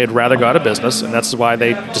have. They'd rather go out of business, and that's why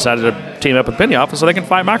they decided to team up with Benioff so they can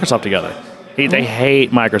fight Microsoft together. They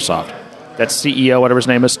hate Microsoft. That CEO, whatever his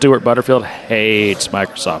name is, Stuart Butterfield, hates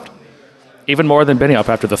Microsoft. Even more than Benioff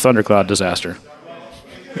after the Thundercloud disaster.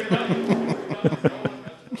 Isn't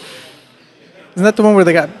that the one where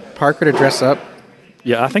they got Parker to dress up?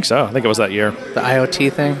 Yeah, I think so. I think it was that year. The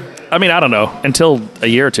IoT thing? I mean, I don't know. Until a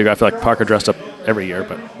year or two, I feel like Parker dressed up every year,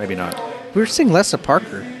 but maybe not. We were seeing less of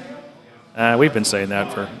Parker. We've been saying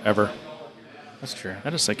that forever. That's true. I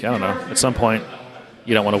just think, I don't know, at some point,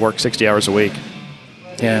 you don't want to work 60 hours a week.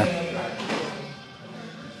 Yeah.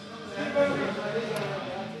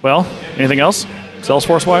 Well, anything else,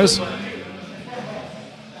 Salesforce-wise?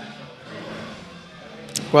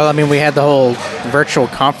 Well, I mean, we had the whole virtual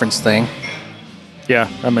conference thing. Yeah,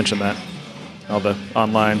 I mentioned that. All the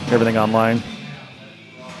online, everything online.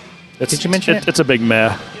 Did you mention it? It's a big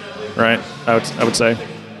meh, right? I would say.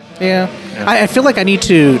 Yeah. I feel like I need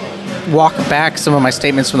to walk back some of my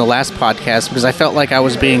statements from the last podcast because I felt like I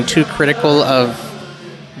was being too critical of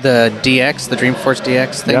the DX, the Dreamforce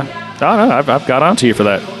DX thing. Yeah. Oh, no, I've got onto you for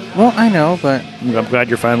that. Well, I know, but... I'm glad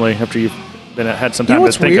you're finally, after you've had some time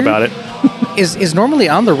to think about it. is normally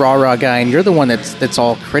I'm the rah-rah guy, and you're the one that's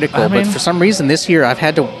all critical. But for some reason this year, I've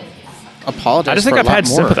had to apologize. I just think I've had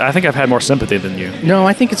sympathy. I think I've had more sympathy than you. No,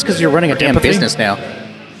 I think it's because you're running a damn business now.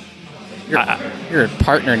 You're a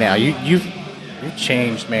partner now. You've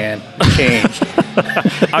changed, man. You've changed.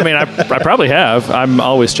 I mean, I probably have. I'm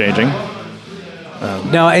always changing.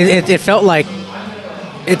 No, it felt like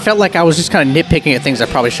I was just kind of nitpicking at things I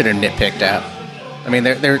probably should have nitpicked at. I mean,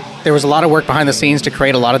 there was a lot of work behind the scenes to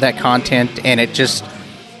create a lot of that content, and it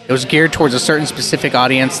It was geared towards a certain specific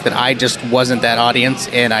audience that I just wasn't that audience,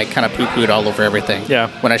 and I kind of poo-pooed all over everything. Yeah.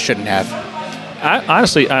 When I shouldn't have.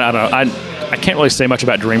 Honestly, I don't know. I can't really say much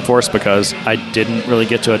about Dreamforce because I didn't really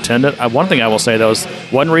get to attend it. One thing I will say, though, is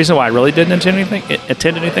one reason why I really didn't attend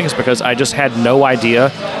anything is because I just had no idea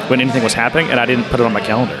when anything was happening, and I didn't put it on my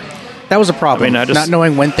calendar. That was a problem. I mean, not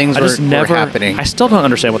knowing when things were happening. I still don't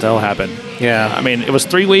understand what the hell happened. Yeah. I mean, it was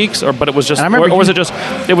 3 weeks, but it was just, or was it just?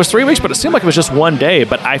 It was 3 weeks, but it seemed like it was just one day.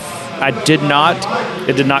 But it did not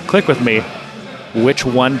click with me which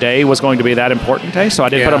one day was going to be that important day. So I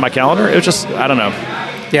didn't put it on my calendar. It was just, I don't know.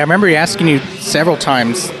 Yeah, I remember asking you several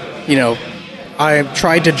times. I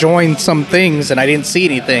tried to join some things and I didn't see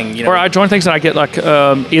anything. Or I join things and I get like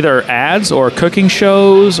either ads or cooking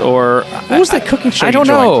shows or. What was that cooking show? I don't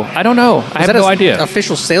know. I have no idea.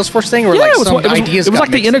 Official Salesforce thing or like some ideas? It was like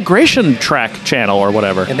the integration track channel or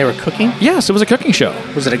whatever. And they were cooking? Yes, it was a cooking show.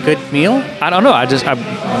 Was it a good meal? I don't know. I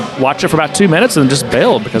watched it for about 2 minutes and just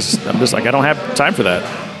bailed because I'm just like, I don't have time for that.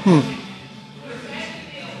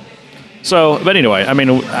 So, but anyway, I mean,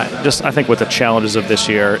 I think with the challenges of this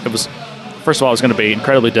year, it was. First of all, it's going to be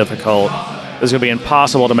incredibly difficult. It's going to be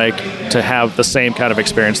impossible to have the same kind of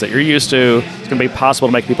experience that you're used to. It's going to be impossible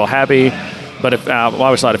to make people happy. But I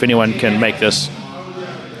always thought if anyone can make this,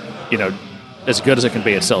 as good as it can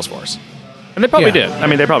be, it's Salesforce. And they probably did. I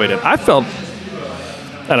mean, they probably did. I thought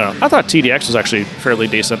TDX was actually fairly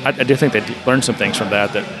decent. I do think they learned some things from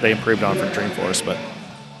that they improved on for Dreamforce. But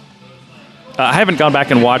I haven't gone back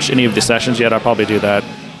and watched any of the sessions yet. I'll probably do that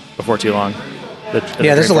before too long.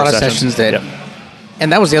 There's a lot of sessions that,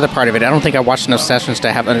 and that was the other part of it. I don't think I watched enough sessions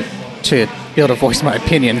to be able to voice my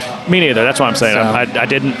opinion. Me neither. That's what I'm saying. So. I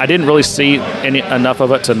didn't really see enough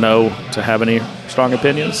of it to have any strong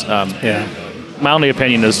opinions. My only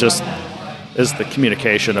opinion is the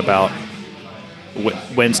communication about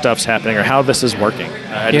when stuff's happening or how this is working.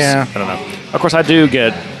 I don't know. Of course, I do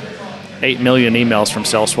get 8 million emails from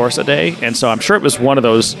Salesforce a day, and so I'm sure it was one of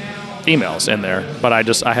those emails in there, but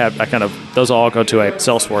those all go to a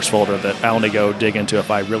Salesforce folder that I only go dig into if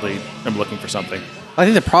I really am looking for something. I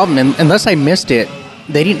think the problem, unless I missed it,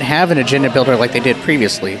 they didn't have an agenda builder like they did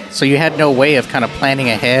previously. So you had no way of kind of planning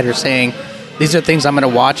ahead or saying, these are things I'm going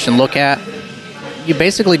to watch and look at. You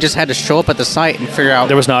basically just had to show up at the site and figure out.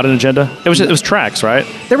 There was not an agenda? It was tracks, right?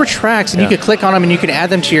 There were tracks, and you could click on them and you could add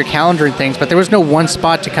them to your calendar and things, but there was no one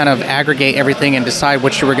spot to kind of aggregate everything and decide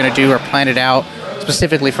what you were going to do or plan it out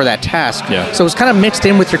specifically for that task. Yeah. So it was kind of mixed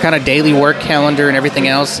in with your kind of daily work calendar and everything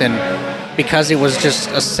else, and because it was just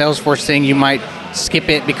a Salesforce thing, you might skip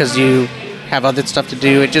it because you have other stuff to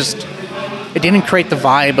do. It didn't create the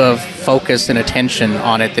vibe of focus and attention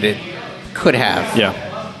on it that it could have. Yeah.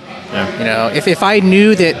 If I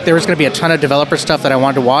knew that there was going to be a ton of developer stuff that I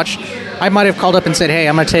wanted to watch, I might have called up and said, hey,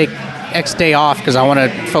 I'm going to take X day off because I want to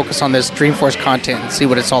focus on this Dreamforce content and see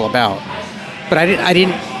what it's all about. But I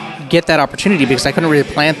didn't get that opportunity because I couldn't really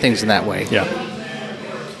plan things in that way. Yeah.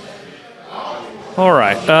 All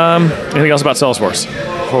right. Anything else about Salesforce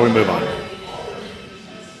before we move on?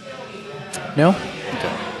 No?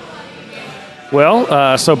 Okay.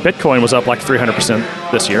 Well, so Bitcoin was up like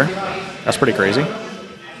 300% this year. That's pretty crazy.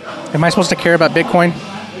 Am I supposed to care about Bitcoin?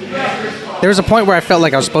 There was a point where I felt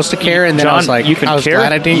like I was supposed to care, and then John, I was like, I was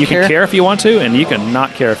glad I didn't care. You can care if you want to, and you can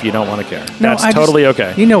not care if you don't want to care. That's totally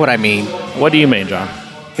okay. You know what I mean. What do you mean, John?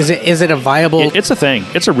 Is it a viable... It's a thing.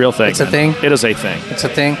 It's a real thing. It's a thing? It is a thing. It's a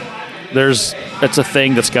thing? It's a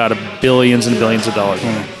thing that's got billions and billions of dollars in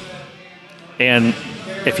it. And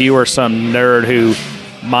if you were some nerd who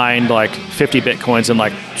mined like 50 Bitcoins in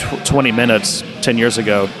like 20 minutes 10 years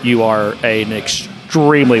ago, you are an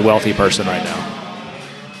extremely wealthy person right now.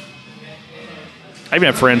 I even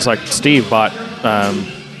have friends like Steve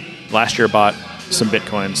last year bought some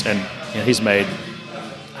Bitcoins, and he's made, I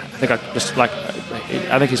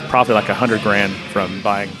think he's probably like $100,000 from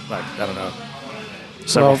buying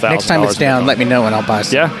several thousand. Next time it's down, let me know and I'll buy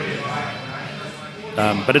some. Yeah.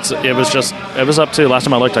 But it was up to, last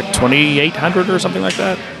time I looked, like 2,800 or something like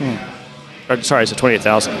that. Or, sorry, it's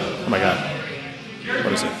 28,000. Oh my God.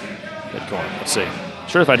 What is it? Bitcoin. Let's see.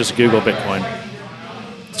 Sure, if I just Google Bitcoin.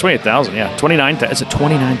 It's 28,000, yeah. 29,000. It's at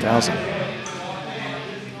 29,000.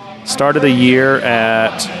 Started the year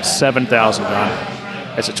at 7,000, John.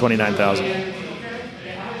 It's at 29,000.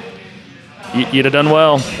 You'd have done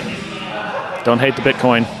well. Don't hate the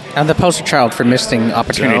Bitcoin. I'm the poster child for missing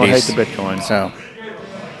opportunities. Don't hate the Bitcoin. So,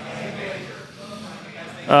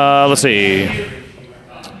 let's see.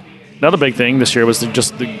 Another big thing this year was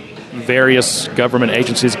just the various government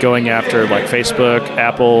agencies going after like Facebook,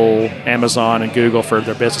 Apple, Amazon, and Google for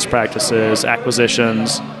their business practices,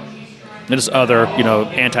 acquisitions, and just other,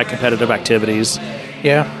 anti-competitive activities.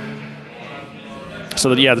 Yeah.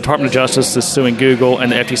 the Department of Justice is suing Google,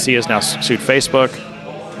 and the FTC has now sued Facebook.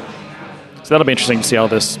 So that'll be interesting to see all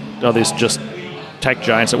these just tech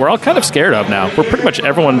giants that we're all kind of scared of now. We're pretty much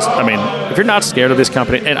everyone's. I mean, if you're not scared of these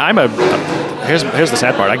companies, and here's the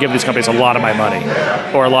sad part: I give these companies a lot of my money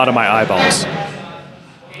or a lot of my eyeballs,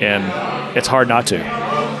 and it's hard not to.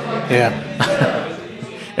 Yeah.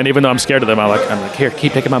 And even though I'm scared of them, I'm like, here,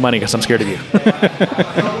 keep taking my money because I'm scared of you.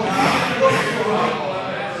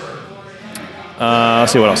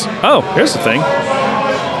 Let's see what else. Oh, here's the thing.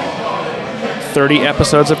 30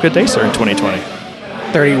 episodes of Good Day Sir in 2020.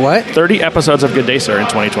 30 what? 30 episodes of Good Day Sir in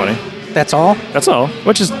 2020. That's all? That's all.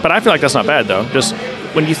 But I feel like that's not bad though. Just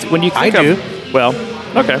when you think I do. Well,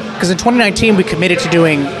 okay. Because in 2019 we committed to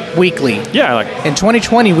doing weekly. Yeah, in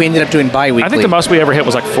 2020 we ended up doing bi-weekly. I think the most we ever hit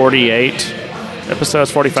was like 48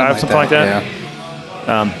 episodes, 45, something like that.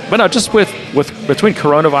 Yeah. But no, just between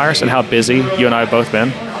coronavirus and how busy you and I have both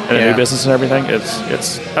been, and the new business and everything,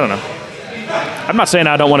 it's I don't know. I'm not saying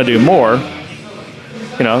I don't want to do more.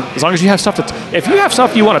 You know, as long as you have stuff if you have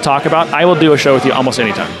stuff you want to talk about, I will do a show with you almost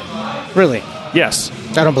anytime. Really? Yes.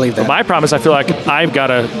 I don't believe that. But my problem is I feel like I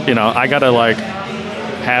gotta like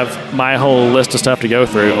have my whole list of stuff to go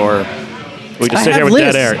through, or we just sit here with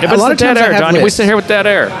dead air. If it's dead air, Johnny, we sit here with dead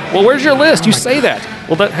air. Well, where's your list? You say that.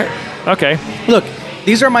 Well, okay. Look,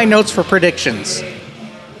 these are my notes for predictions.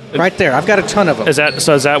 Right there. I've got a ton of them. Is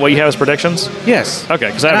that what you have as predictions? Yes. Okay,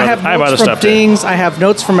 because I have other stuff. Things. I have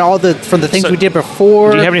notes from the things we did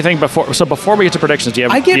before. Do you have anything before? So before we get to predictions, do you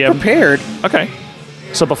have? I get prepared. Okay.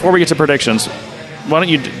 So before we get to predictions, why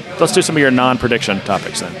don't let's do some of your non-prediction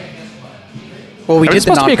topics then. Well, it's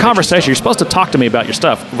supposed to be a conversation. You're supposed to talk to me about your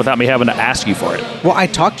stuff without me having to ask you for it. Well, I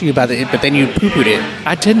talked to you about it, but then you poo-pooed it.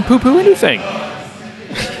 I didn't poo-poo anything.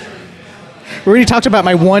 We already talked about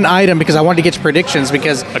my one item because I wanted to get to predictions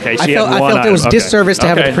because I felt it was disservice to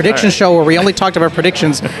have a prediction show where we only talked about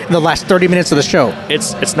predictions in the last 30 minutes of the show.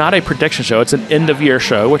 It's not a prediction show. It's an end-of-year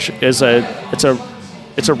show, which is it's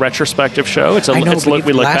a retrospective show. We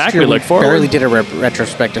look back, we look forward. We barely did a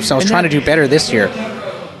retrospective, so I was trying to do better this year.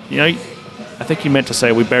 You know, I think you meant to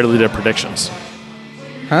say we barely did predictions.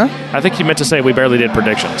 Huh? I think you meant to say we barely did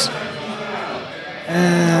predictions.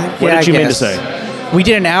 What did you mean to say? We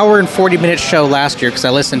did an hour and 40-minute show last year because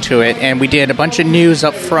I listened to it, and we did a bunch of news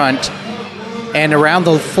up front. And around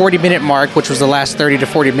the 40-minute mark, which was the last 30 to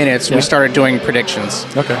 40 minutes, we started doing predictions.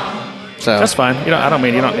 Okay. So that's fine. You don't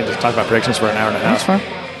need to talk about predictions for an hour and a half.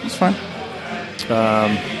 That's fine.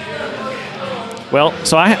 Well,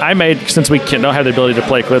 so I made, since we don't have the ability to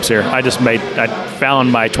play clips here, I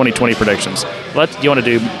found my 2020 predictions. Do you want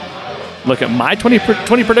to look at my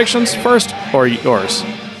 2020 predictions first or yours?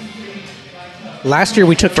 Last year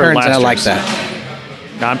we took turns, and I like that.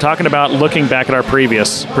 Now I'm talking about looking back at our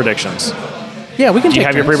previous predictions. Yeah, we can. Do you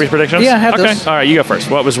have your previous predictions? Yeah, I have those. Okay, all right, you go first.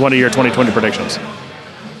 What was one of your 2020 predictions?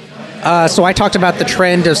 So I talked about the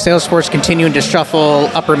trend of Salesforce continuing to shuffle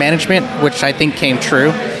upper management, which I think came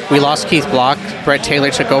true. We lost Keith Block. Brett Taylor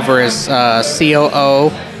took over as COO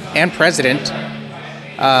and president.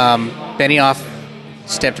 Benioff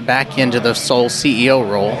stepped back into the sole CEO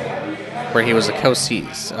role, where he was a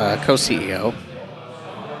co-CEO.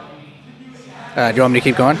 Do you want me to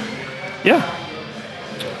keep going? Yeah.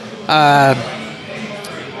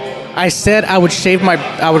 I said I would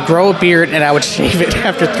grow a beard and I would shave it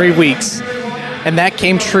after 3 weeks, and that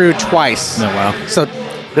came true twice. Oh wow! So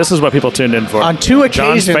this is what people tuned in for. On 2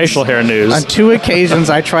 occasions, John's facial hair news. On 2 occasions,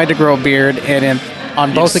 I tried to grow a beard, and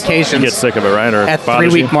on both occasions, you get sick of it, right? Or at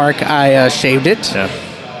 3-week mark, I shaved it. Yeah.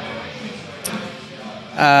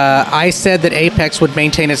 I said that Apex would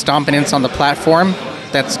maintain its dominance on the platform.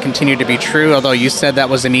 That's continued to be true, although you said that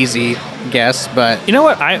was an easy guess. But you know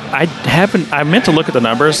what? I meant to look at the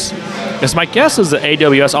numbers. Because my guess is that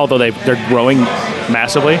AWS, although they're growing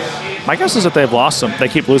massively, my guess is that they've lost some. They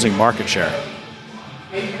keep losing market share.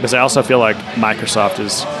 Because I also feel like Microsoft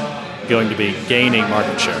is going to be gaining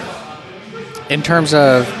market share. In terms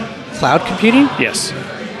of cloud computing? Yes.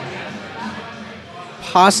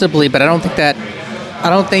 Possibly, but I don't think that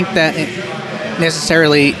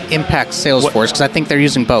necessarily impacts Salesforce because I think they're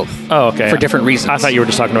using both. Oh, okay. For different reasons. I thought you were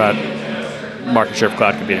just talking about market share of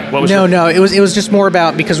cloud computing. What was No. It was just more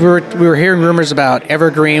about because we were hearing rumors about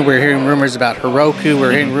Evergreen, we were hearing rumors about Heroku, we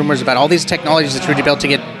were hearing rumors about all these technologies that you would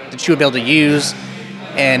be able to use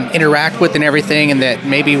and interact with and everything, and that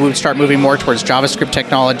maybe we would start moving more towards JavaScript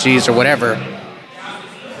technologies or whatever.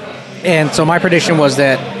 And so my prediction was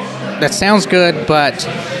that sounds good, but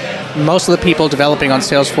most of the people developing on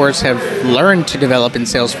Salesforce have learned to develop in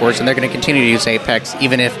Salesforce, and they're going to continue to use Apex,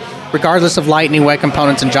 even if, regardless of Lightning, web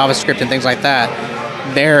components, and JavaScript and things like that,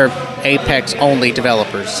 they're Apex-only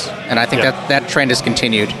developers. And I think that trend has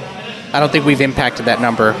continued. I don't think we've impacted that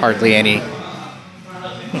number hardly any.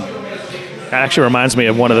 That actually reminds me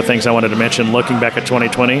of one of the things I wanted to mention looking back at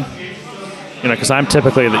 2020. Because I'm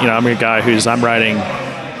typically, I'm a guy I'm writing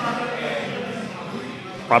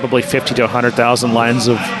probably 50 to 100,000 lines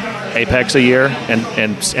of Apex a year and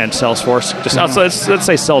Salesforce. Let's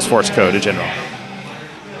say Salesforce code in general.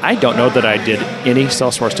 I don't know that I did any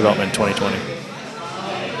Salesforce development in 2020.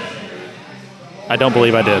 I don't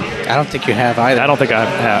believe I did. I don't think you have either. I don't think I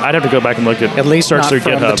have. I'd have to go back and look at least search not through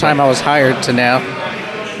from GitHub. The time I was hired to now.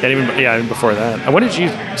 And even before that. When did you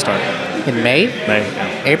start? In May? May.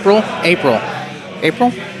 April?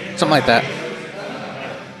 Something like that.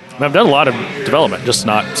 I've done a lot of development, just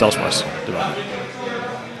not Salesforce development.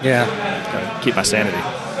 Yeah. Gotta keep my sanity.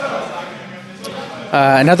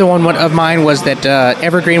 Another one of mine was that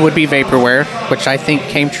Evergreen would be vaporware, which I think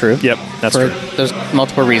came true. Yep, that's for true. Those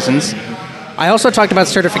multiple reasons. I also talked about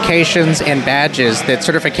certifications and badges, that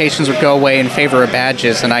certifications would go away in favor of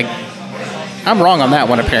badges, and I'm wrong on that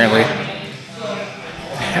one, apparently.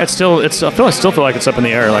 I still feel like it's up in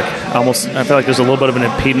the air. I feel like there's a little bit of an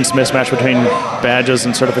impedance mismatch between badges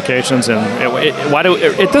and certifications. And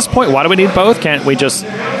at this point, why do we need both? Can't we just?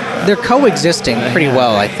 They're coexisting pretty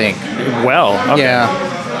well, I think. Well, okay.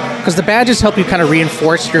 Yeah, because the badges help you kind of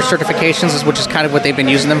reinforce your certifications, which is kind of what they've been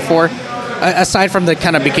using them for. Aside from the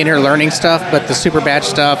kind of beginner learning stuff, but the super badge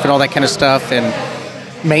stuff and all that kind of stuff and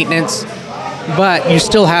maintenance. But you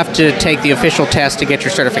still have to take the official test to get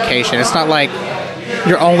your certification. It's not like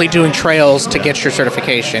you're only doing trails to get your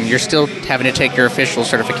certification. You're still having to take your official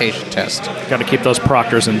certification test. Got to keep those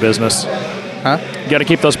proctors in business. Huh? Got to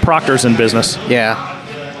keep those proctors in business. Yeah.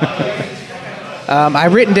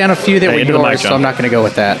 I've written down a few that were yours, so I'm not going to go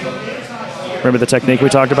with that. Remember the technique we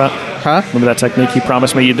talked about? Huh? Remember that technique you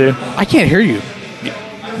promised me you'd do? I can't hear you.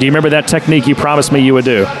 Do you remember that technique you promised me you would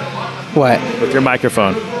do? What? With your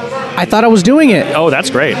microphone. I thought I was doing it. Oh,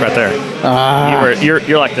 that's great, right there.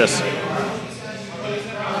 You're like this.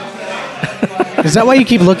 Is that why you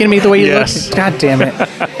keep looking at me the way you look? Yes. God damn it. I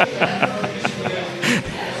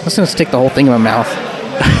was going to stick the whole thing in my mouth.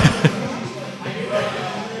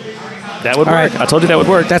 That would work. Right. I told you that would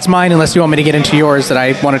work. That's mine, unless you want me to get into yours that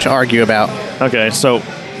I wanted to argue about. Okay, so,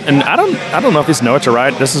 and I don't know if these notes are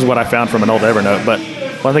right. This is what I found from an old Evernote, but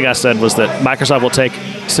one thing I said was that Microsoft will take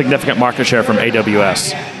significant market share from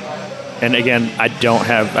AWS. And again, I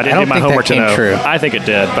didn't do my homework to know. True. I think it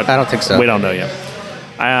did, but I don't think so. We don't know yet.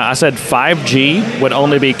 I said 5G would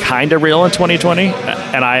only be kind of real in 2020,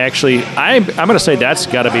 and I'm going to say that's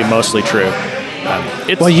got to be mostly true.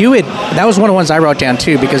 That was one of the ones I wrote down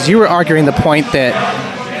too, because you were arguing the point that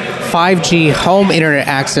 5G home internet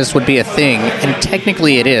access would be a thing, and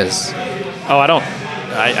technically it is. Oh, I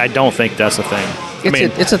don't think that's a thing.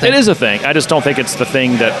 It's a thing. It is a thing. I just don't think it's the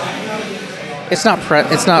thing that. It's not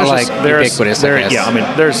ubiquitous.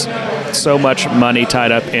 There's so much money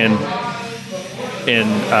tied up in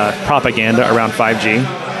propaganda around 5G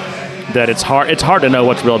that it's hard to know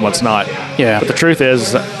what's real and what's not. Yeah. But the truth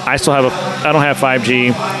is, I don't have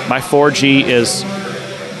 5G. My 4G is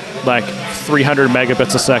like 300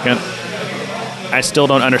 megabits a second. I still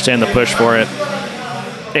don't understand the push for it.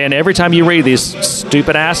 And every time you read these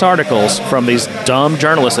stupid ass articles from these dumb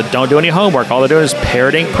journalists that don't do any homework, all they're doing is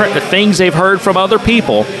parroting things they've heard from other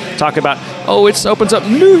people. Talk about, it opens up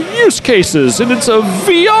new use cases, and it's a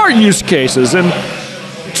VR use cases, and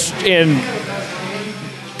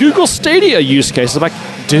Google Stadia use cases. I'm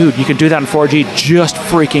like, dude, you can do that in 4G just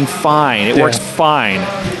freaking fine. It works fine.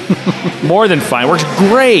 More than fine. It works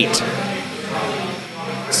great.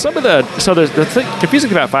 The confusing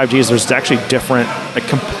thing about 5G is there's actually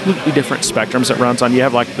completely different spectrums it runs on. You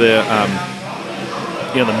have like the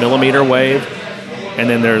millimeter wave, and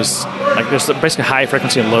then there's basically high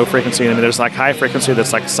frequency and low frequency, and then there's like high frequency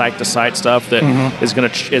that's like site to site stuff that is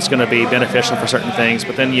gonna be beneficial for certain things,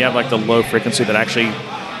 but then you have like the low frequency that actually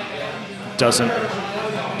doesn't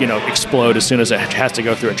explode as soon as it has to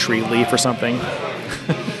go through a tree leaf or something.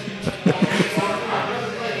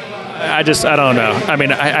 I don't know. I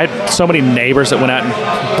mean, I had so many neighbors that went out and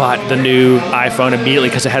bought the new iPhone immediately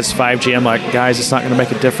because it has 5G. I'm like, guys, it's not going to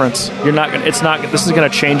make a difference. This is going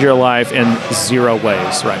to change your life in zero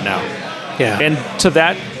ways right now. Yeah. And to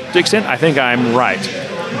that extent, I think I'm right.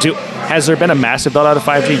 Has there been a massive build out of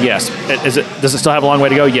 5G? Yes. Does it still have a long way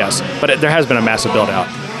to go? Yes. But there has been a massive build out.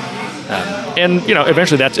 And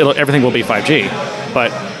eventually everything will be 5G.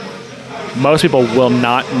 But most people will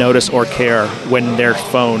not notice or care when their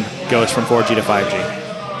phone goes from 4G to 5G.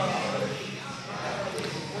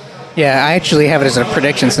 Yeah, I actually have it as a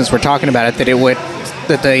prediction, since we're talking about it, that the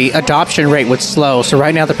that the adoption rate would slow. So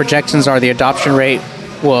right now the projections are the adoption rate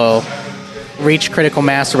will reach critical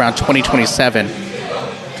mass around 2027.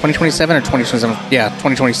 2027 or 2027? Yeah,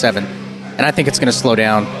 2027. And I think it's going to slow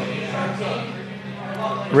down.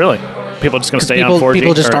 Really? People just going to stay on 4G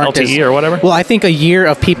people just or aren't LTE or whatever? Well, I think a year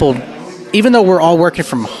of people, even though we're all working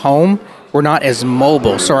from home, we're not as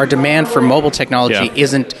mobile. So our demand for mobile technology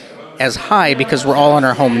isn't as high because we're all on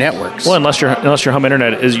our home networks. Well, unless your home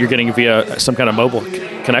internet is you're getting via some kind of mobile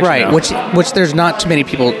connection. Right, now. which there's not too many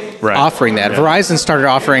people offering that. Yeah. Verizon started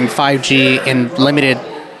offering 5G in limited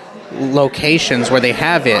locations where they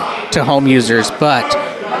have it to home users, but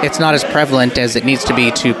it's not as prevalent as it needs to be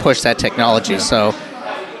to push that technology. So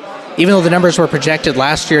even though the numbers were projected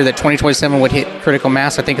last year that 2027 would hit critical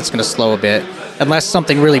mass, I think it's going to slow a bit unless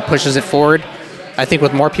something really pushes it forward. I think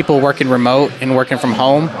with more people working remote and working from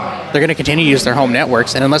home, they're going to continue to use their home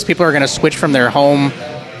networks. And unless people are going to switch from their home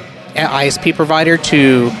ISP provider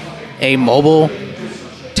to a mobile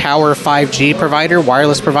tower 5G provider,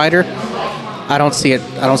 wireless provider, I don't see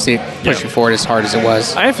it pushing forward as hard as it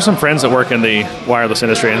was. I have some friends that work in the wireless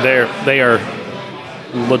industry, and they are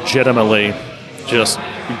legitimately just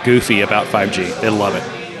goofy about 5G. They love it.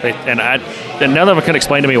 And none of them can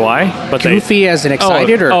explain to me why. But goofy as in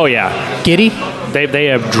excited or giddy? They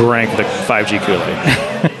have drank the 5G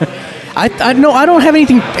Kool-Aid. I don't have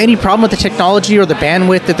any problem with the technology or the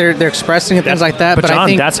bandwidth that they're expressing and things like that. But John, I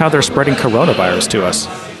think that's how they're spreading coronavirus to us.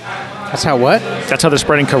 That's how what? That's how they're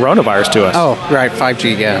spreading coronavirus to us. Oh, right,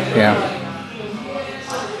 5G, yeah.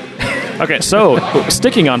 Okay, so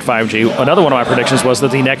sticking on 5G, another one of my predictions was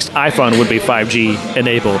that the next iPhone would be 5G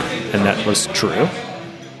enabled, and that was true.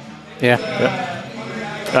 Yeah.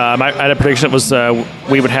 I had a prediction that was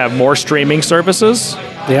we would have more streaming services.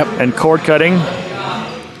 Yep. And cord cutting.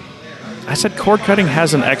 I said cord cutting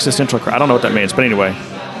has an existential. I don't know what that means, but anyway.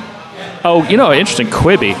 Oh, interesting.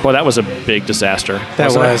 Quibi. Boy, that was a big disaster.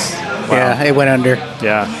 That was. Wow. Yeah, it went under.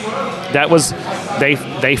 Yeah, that was.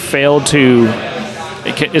 They failed to.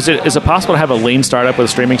 Is it possible to have a lean startup with a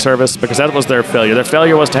streaming service? Because that was their failure. Their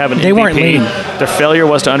failure was to have an MVP. They weren't lean. Their failure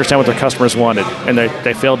was to understand what their customers wanted, and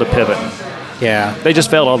they failed to pivot. Yeah. They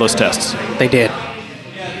just failed all those tests. They did.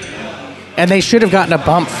 And they should have gotten a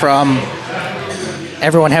bump from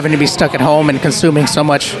everyone having to be stuck at home and consuming so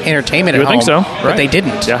much entertainment at home. You would think so, right? But they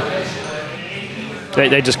didn't. Yeah.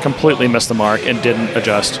 They just completely missed the mark and didn't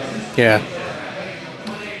adjust. Yeah.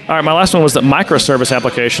 All right, my last one was that microservice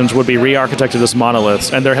applications would be re-architected as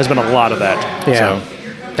monoliths, and there has been a lot of that. Yeah,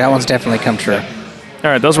 so. That one's definitely come true. All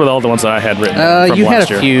right, those were all the ones that I had written from you last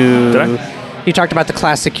had a year. few. Did I? You talked about the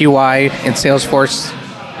classic UI in Salesforce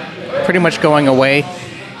pretty much going away.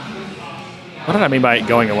 What did I mean by it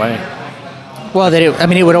going away? Well, that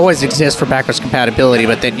it would always exist for backwards compatibility,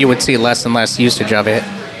 but that you would see less and less usage of it.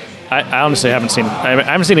 I honestly haven't seen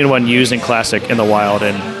anyone using Classic in the wild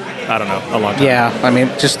in, I don't know, a long time.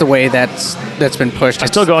 Yeah, just the way that's been pushed. I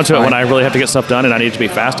still go into it when I really have to get stuff done and I need to be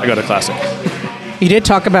fast. I go to Classic. You did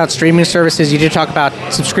talk about streaming services. You did talk about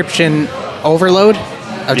subscription overload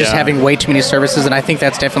of just having way too many services, and I think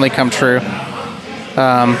that's definitely come true.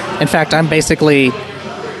 In fact, I'm basically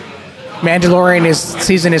Mandalorian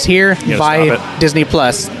season is here. Buy Disney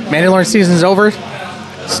Plus. Mandalorian season is over.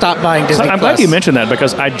 Stop buying Disney Plus. I'm glad you mentioned that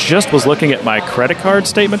because I just was looking at my credit card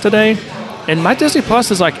statement today, and my Disney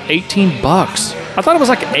Plus is like $18. I thought it was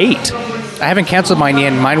like $8. I haven't canceled mine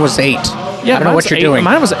yet. Mine was $8. Yeah, I don't know what you're doing.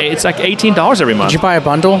 Mine was $8. It's like $18 every month. Did you buy a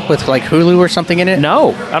bundle with like Hulu or something in it?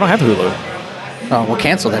 No, I don't have Hulu. Oh, well,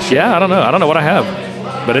 cancel that shit. Yeah, I don't know. I don't know what I have,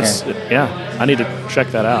 but it's I need to check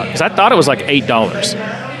that out because I thought it was like $8.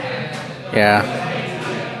 Yeah.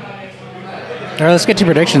 All right, let's get to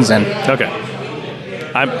predictions then. Okay.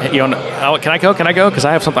 Can I go? Can I go? Because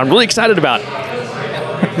I have something I'm really excited about.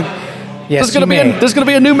 Yes, there's going to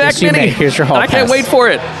be a new Mac Mini. Here's your hall pass. I can't wait for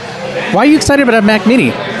it. Why are you excited about a Mac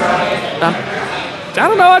Mini? I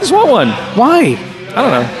don't know. I just want one. Why? I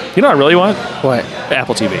don't know. You know what I really want? What?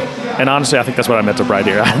 Apple TV. And honestly, I think that's what I meant to write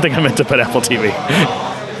here. I think I meant to put Apple TV.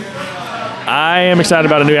 I am excited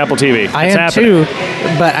about a new Apple TV. I am too,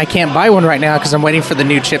 but I can't buy one right now because I'm waiting for the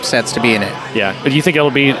new chipsets to be in it. Yeah. Do you think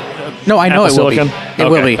it'll be No, I know Apple it will Silicon? be. It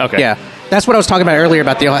will be. Okay. Yeah. That's what I was talking about earlier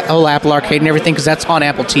about the whole Apple Arcade and everything because that's on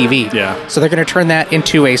Apple TV. Yeah. So they're going to turn that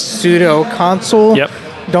into a pseudo console. Yep.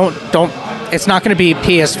 Don't. It's not going to be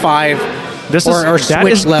PS5 or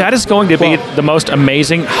Switch level. That is going to be the most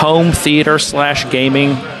amazing home theater /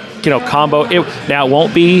 gaming combo. Now it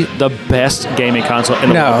won't be the best gaming console in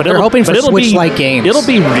the world, but they're hoping for Switch-like games.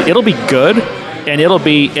 It'll be good, and it'll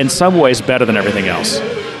be in some ways better than everything else.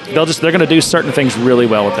 They're going to do certain things really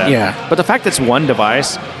well with that. Yeah. But the fact that it's one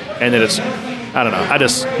device and that it's I don't know.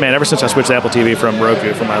 Ever since I switched to Apple TV from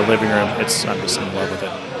Roku from my living room, I'm just in love with it.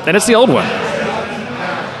 And it's the old one.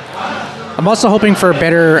 I'm also hoping for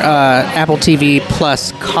better Apple TV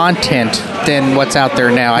Plus content than what's out there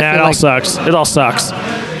now. It all sucks. It all sucks.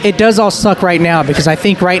 It does all suck right now because I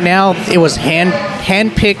think right now it was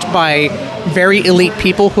handpicked by very elite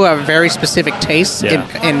people who have very specific tastes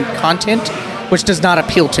in content, which does not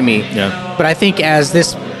appeal to me. Yeah. But I think as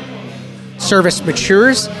this service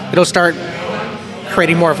matures, it'll start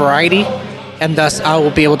creating more variety, and thus I will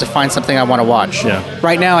be able to find something I want to watch. Yeah.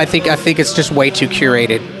 Right now, I think it's just way too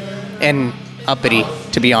curated and uppity,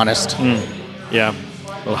 to be honest. Yeah.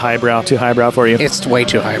 A little highbrow, too highbrow for you? It's way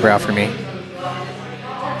too highbrow for me.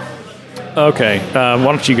 Okay. Why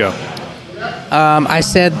don't you go? I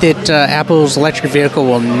said that Apple's electric vehicle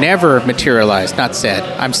will never materialize. Not said.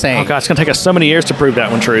 I'm saying. Oh, God, it's going to take us so many years to prove that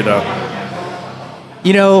one true, though.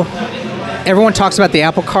 You know, everyone talks about the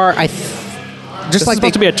Apple Car. This is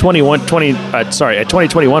supposed to be a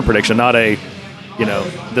 2021 prediction, not a,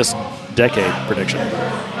 this decade prediction.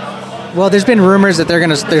 Well, there's been rumors that they're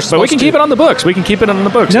going to... But we can keep it on the books.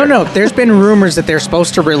 No. There's been rumors that they're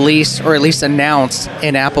supposed to release or at least announce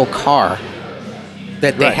an Apple Car.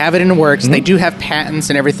 That they have it in the works. Mm-hmm. They do have patents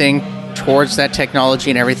and everything towards that technology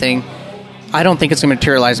and everything. I don't think it's going to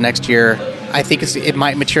materialize next year. I think it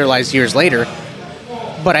might materialize years later.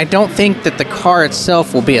 But I don't think that the car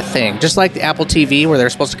itself will be a thing. Just like the Apple TV, where they're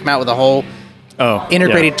supposed to come out with a whole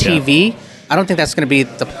integrated TV. Yeah. I don't think that's going to be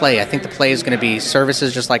the play. I think the play is going to be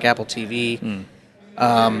services just like Apple TV.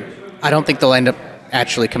 I don't think they'll end up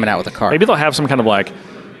actually coming out with a car. Maybe they'll have some kind of like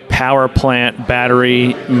power plant,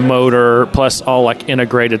 battery, motor, plus all like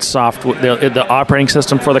integrated software, the operating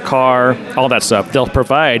system for the car, all that stuff. They'll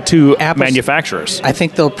provide to manufacturers. I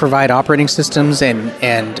think they'll provide operating systems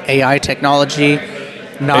and AI technology,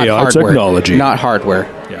 not AI hardware. Technology. Not hardware.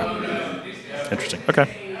 Yeah. Interesting.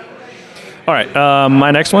 Okay. All right.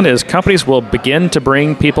 My next one is companies will begin to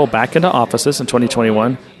bring people back into offices in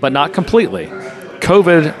 2021, but not completely.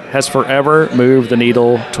 COVID has forever moved the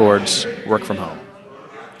needle towards work from home.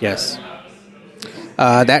 Yes.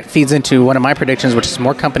 That feeds into one of my predictions, which is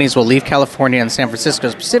more companies will leave California and San Francisco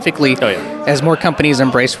specifically as more companies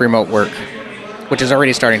embrace remote work, which is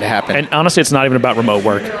already starting to happen. And honestly, it's not even about remote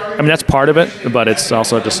work. I mean, that's part of it, but it's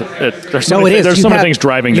also just... There's so many things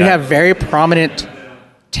driving that. You have very prominent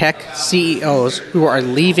tech CEOs who are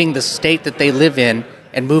leaving the state that they live in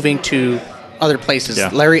and moving to other places. Yeah.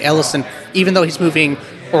 Larry Ellison, even though he's moving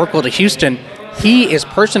Oracle to Houston... He is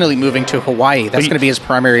personally moving to Hawaii. That's going to be his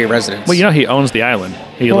primary residence. Well, he owns the island.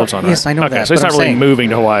 He lives on it. Yes, I know that. So he's not really moving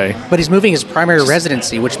to Hawaii. But he's moving his primary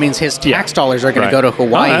residency, which means his tax dollars are going to go to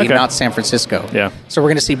Hawaii, not San Francisco. Yeah. So we're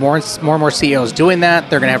going to see more and more CEOs doing that.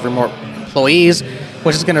 They're going to have more employees,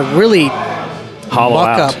 which is going to really hollow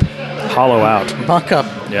out muck up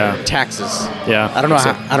taxes. Yeah. I don't know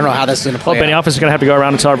how this is going to play. Well, Benioff is going to have to go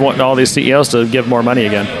around and tell all these CEOs to give more money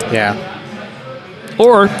again. Yeah.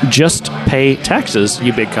 Or just pay taxes,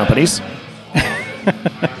 you big companies.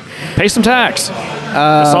 Pay some tax.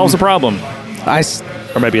 That solves the problem.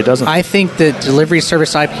 Or maybe it doesn't. I think that delivery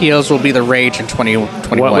service IPOs will be the rage in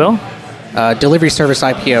 2021. What will? Delivery service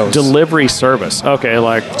IPOs. Delivery service. Okay,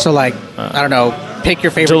 I don't know, pick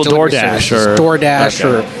your favorite delivery service. DoorDash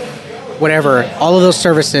or whatever. All of those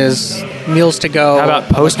services, meals to go. How about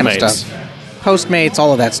Postmates? Kind of stuff. Postmates,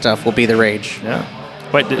 all of that stuff will be the rage. Yeah.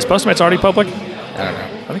 Wait, is Postmates already public? I don't know.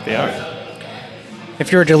 I think they are.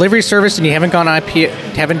 If you're a delivery service and you haven't done an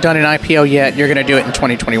IPO yet, you're going to do it in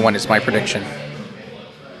 2021 is my prediction.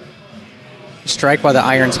 Strike while the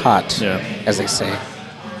iron's hot, as they say.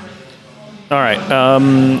 All right.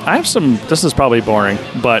 I have some... This is probably boring,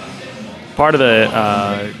 but part of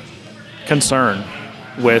the concern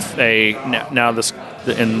with now this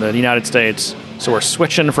in the United States, so we're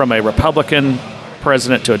switching from a Republican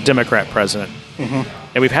president to a Democrat president. Mm-hmm.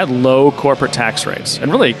 And we've had low corporate tax rates.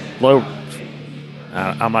 And really low...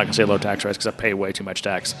 I'm not going to say low tax rates because I pay way too much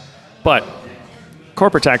tax. But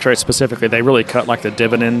corporate tax rates specifically, they really cut like the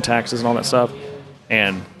dividend taxes and all that stuff.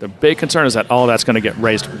 And the big concern is that all that's going to get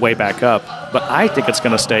raised way back up. But I think it's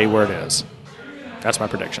going to stay where it is. That's my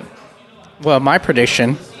prediction. Well, my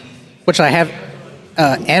prediction, which I have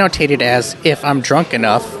annotated as if I'm drunk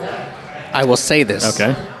enough, I will say this.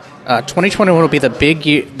 Okay. 2021 will be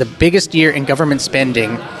the biggest year in government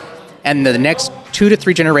spending, and the next 2 to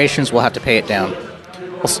 3 generations will have to pay it down.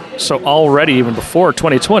 So already, even before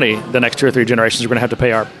 2020, the next 2 or 3 generations are going to have to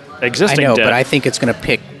pay our existing debt. But I think it's going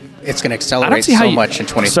to accelerate so much in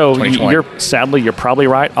 2021. So you're probably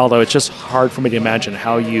right, although it's just hard for me to imagine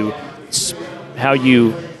how you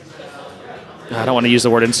I don't want to use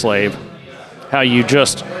the word enslave, how you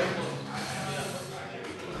just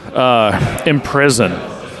imprison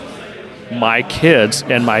my kids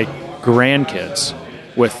and my grandkids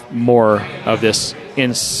with more of this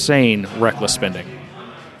insane, reckless spending.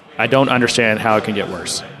 I don't understand how it can get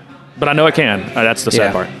worse. But I know it can. That's the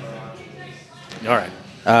sad part. All right.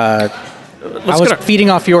 I was feeding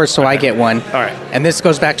off yours, so I get one. All right. And this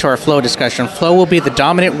goes back to our Flow discussion. Flow will be the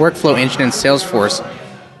dominant workflow engine in Salesforce,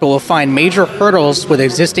 but will find major hurdles with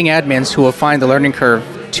existing admins who will find the learning curve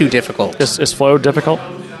too difficult. Is Flow difficult?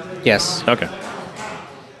 Yes. Okay.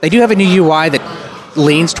 They do have a new UI that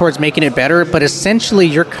leans towards making it better, but essentially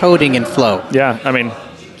you're coding in Flow. Yeah, I mean,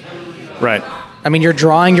 right. I mean, you're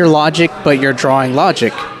drawing your logic, but you're drawing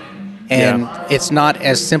logic. And it's not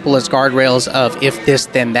as simple as guardrails of if this,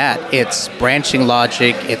 then that. It's branching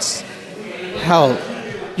logic. It's hell.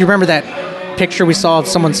 You remember that picture we saw of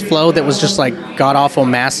someone's flow that was just like god-awful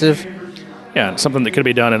massive? Yeah, something that could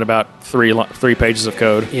be done in about three pages of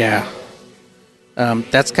code. Yeah.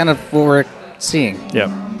 That's kind of what we're seeing. Yeah.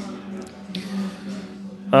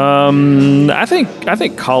 I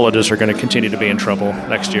think colleges are going to continue to be in trouble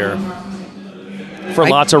next year for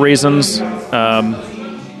lots of reasons.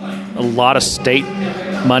 A lot of state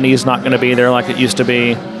money is not going to be there like it used to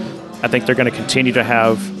be. I think they're going to continue to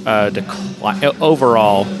have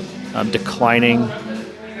overall declining,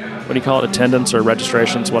 what do you call it, attendance or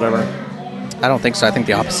registrations, whatever. I don't think so. I think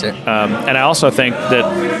the opposite. And I also think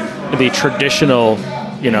that the traditional,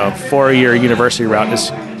 4-year university route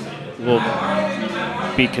will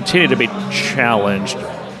continue to be challenged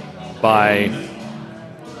by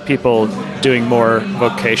people doing more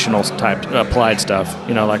vocational type applied stuff,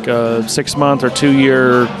 like a 6-month or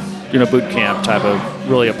 2-year, boot camp type of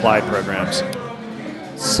really applied programs.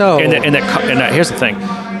 So, and here's the thing,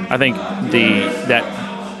 I think that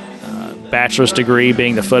bachelor's degree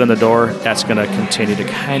being the foot in the door, that's going to continue to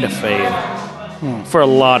kind of fade for a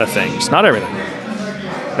lot of things, not everything,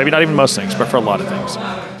 maybe not even most things, but for a lot of things.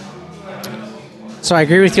 So I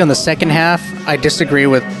agree with you on the second half. I disagree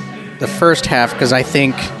with the first half because I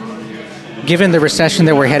think given the recession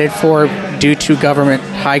that we're headed for due to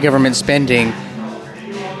high government spending,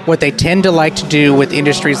 what they tend to like to do with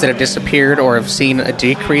industries that have disappeared or have seen a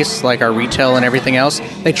decrease, like our retail and everything else,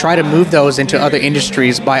 they try to move those into other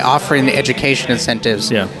industries by offering education incentives.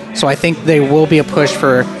 Yeah. So I think there will be a push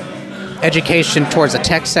for education towards the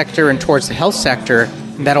tech sector and towards the health sector,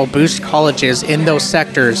 and that'll boost colleges in those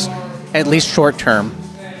sectors, at least short term.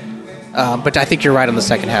 But I think you're right on the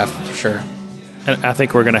second half, for sure. And I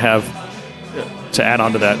think we're going to have, to add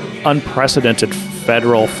on to that, unprecedented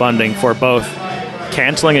federal funding for both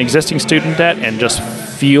canceling existing student debt and just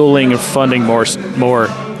fueling and funding more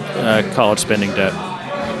college spending debt.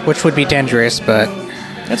 Which would be dangerous, but...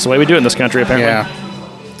 that's the way we do it in this country, apparently. Yeah.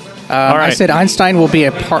 All right. I said Einstein will be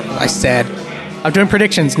a part... I'm doing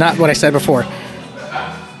predictions, not what I said before.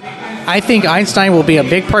 I think Einstein will be a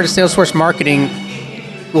big part of Salesforce marketing,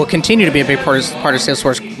 will continue to be a big part of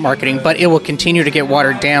Salesforce marketing, but it will continue to get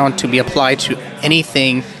watered down to be applied to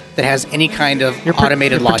anything that has any kind of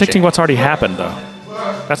automated logic. You're predicting what's already happened, though.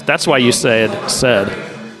 That's why you said. That's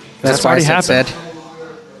why already I said.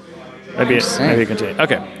 Maybe continue.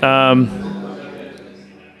 Okay.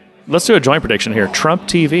 Let's do a joint prediction here. Trump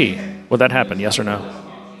TV. Will that happen? Yes or no?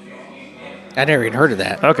 I never even heard of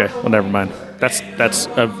that. Okay. Well, never mind. That's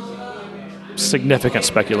a significant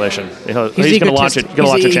speculation. He's going to launch it. He's going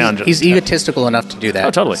to launch a challenge. He's egotistical enough to do that.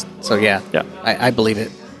 Oh, totally. So yeah. I believe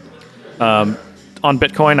it. On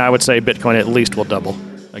Bitcoin, I would say Bitcoin at least will double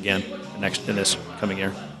again in this coming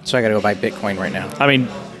year. So I got to go buy Bitcoin right now. I mean,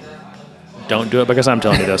 don't do it because I'm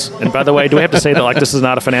telling you this. And by the way, do we have to say that this is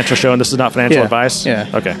not a financial show and this is not financial advice?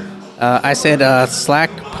 Yeah. Okay. I said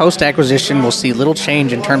Slack post-acquisition will see little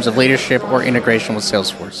change in terms of leadership or integration with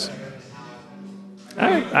Salesforce.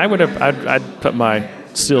 I'd put my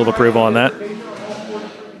seal of approval on that.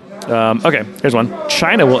 Okay, here's one.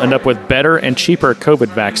 China will end up with better and cheaper COVID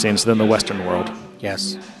vaccines than the Western world.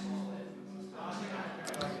 Yes.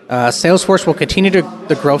 Salesforce will continue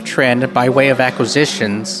the growth trend by way of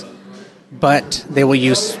acquisitions, but they will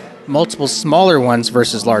use multiple smaller ones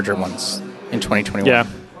versus larger ones in 2021. Yeah.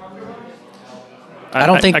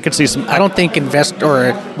 I could see some. I don't think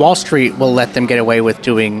Wall Street will let them get away with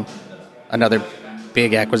doing another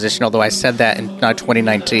big acquisition. Although I said that in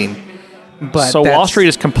 2019. But so Wall Street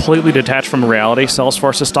is completely detached from reality.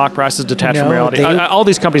 Salesforce's stock price is detached from reality. All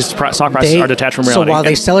these companies' stock prices are detached from reality. So while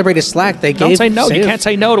they celebrated Slack, they don't say no. You can't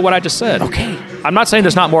say no to what I just said. Okay. I'm not saying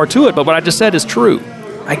there's not more to it, but what I just said is true.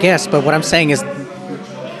 I guess, but what I'm saying is,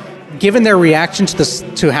 given their reaction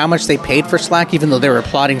to how much they paid for Slack, even though they were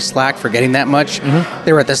applauding Slack for getting that much,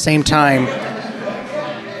 they were at the same time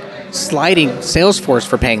sliding Salesforce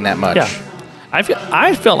for paying that much. Yeah.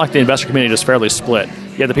 I felt like the investor community is fairly split.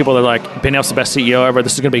 You have the people that are like, Benioff's the best CEO ever.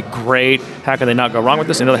 This is going to be great. How can they not go wrong with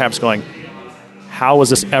this? And the other half's going, how is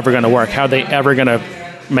this ever going to work? How are they ever going to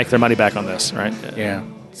make their money back on this? Right? Yeah.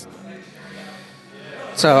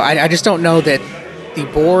 So I just don't know that the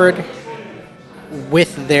board,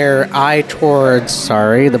 with their eye towards,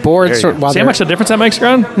 the board. See how much of a difference that makes,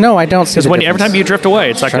 Ron? No, I don't see. Because every time you drift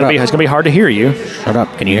away, it's like going to be hard to hear you. Shut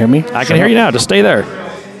up! Can you hear me? I can hear you now. Just stay there.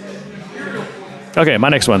 Okay, my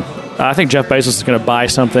next one. I think Jeff Bezos is going to buy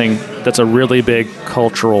something that's a really big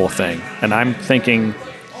cultural thing, and I'm thinking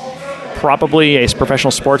probably a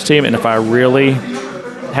professional sports team. And if I really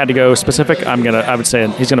had to go specific, I would say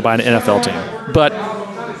he's going to buy an NFL team. But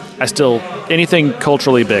anything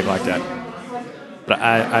culturally big like that. But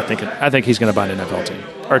I think he's going to buy an NFL team,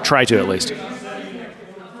 or try to at least.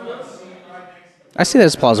 I see that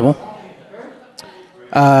as plausible.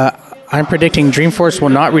 I'm predicting Dreamforce will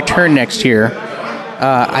not return next year.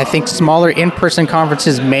 I think smaller in-person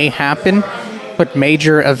conferences may happen, but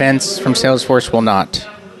major events from Salesforce will not.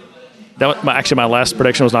 Actually, my last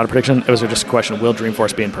prediction was not a prediction. It was just a question: will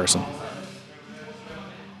Dreamforce be in person?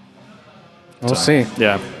 We'll see.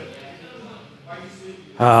 Yeah.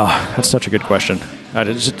 Oh, that's such a good question.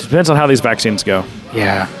 It just depends on how these vaccines go.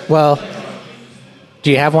 Yeah. Well,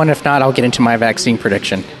 do you have one? If not, I'll get into my vaccine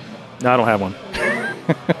prediction. No, I don't have one.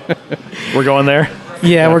 We're going there?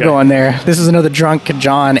 Yeah, okay. We're going there. This is another Drunk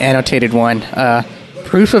John annotated one.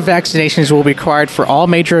 Proof of vaccinations will be required for all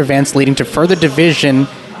major events leading to further division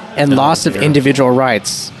and loss of individual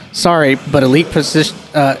rights. Sorry, but elite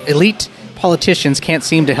politicians can't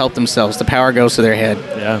seem to help themselves. The power goes to their head.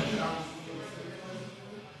 Yeah.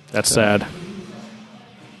 That's sad.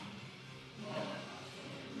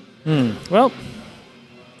 Well,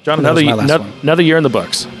 John, another year in the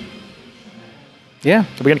books. Yeah. Are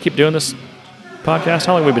we going to keep doing this podcast?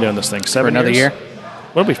 How long have we been doing this thing? 7 years? For another year?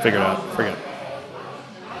 What have we figured out? Forget.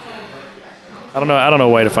 I don't know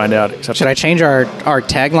a way to find out. Should I change our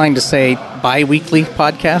tagline to say bi-weekly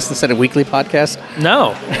podcast instead of weekly podcast?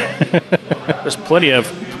 No. There's plenty of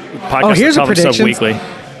podcasts here's that a prediction. Weekly.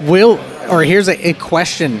 Here's a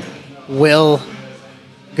question. Will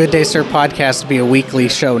Good Day Sir podcast be a weekly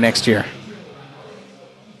show next year?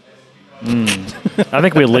 I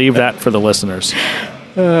think we leave that for the listeners.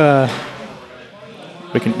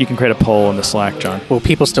 You can create a poll in the Slack, John. Will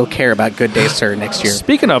people still care about Good Day Sir next year?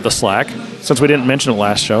 Speaking of the Slack, since we didn't mention it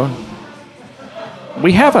last show,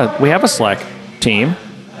 we have a Slack team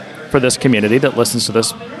for this community that listens to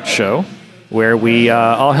this show, where we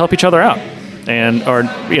all help each other out,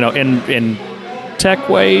 in tech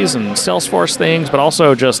ways and Salesforce things, but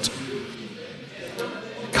also just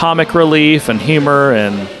comic relief and humor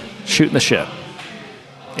and shooting the shit.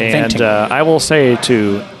 And I will say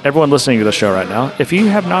to everyone listening to the show right now, if you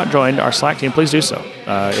have not joined our Slack team, please do so.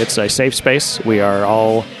 It's a safe space. We are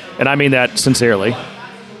all, and I mean that sincerely.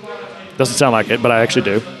 Doesn't sound like it, but I actually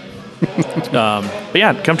do. But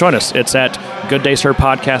yeah, come join us. It's at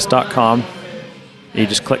gooddaysirpodcast.com. You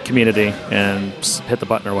just click community and hit the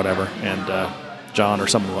button or whatever, and John or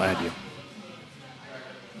someone will add you.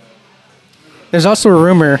 There's also a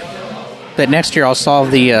rumor that next year I'll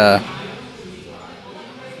solve the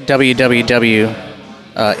www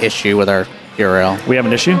issue with our URL. We have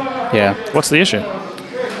an issue? Yeah. What's the issue?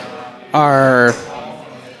 Our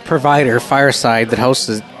provider, Fireside, that hosts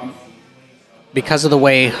it, because of the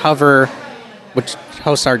way Hover, which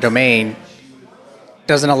hosts our domain,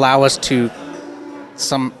 doesn't allow us to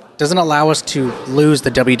lose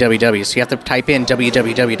the www. So you have to type in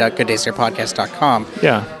www.gooddaysirpodcast.com.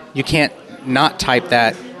 Yeah. You can't not type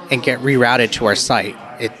that and get rerouted to our site.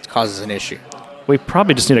 It causes an issue. We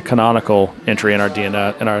probably just need a canonical entry in our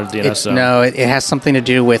DNS zone. No, it has something to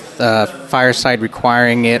do with Fireside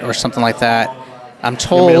requiring it or something like that. I'm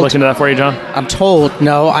told. You want me to look into that for you, John? I'm told.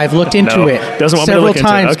 No, I've looked into it several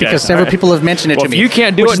times because several people have mentioned it to me. If you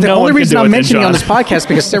can't do it, no one can do it. The only reason I'm mentioning it on this podcast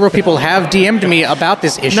because several people have DM'd me about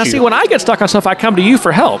this issue. Now, see, when I get stuck on stuff, I come to you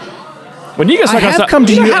for help. When you get stuck on stuff, come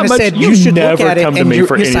to you and said you should look at it. Come to me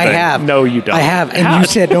for anything. Yes, I have. No, you don't. I have, and you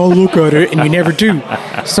said don't look at it, and you never do.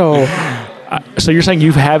 So you're saying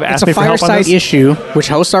you have asked me for help on this? It's a Fireside issue, which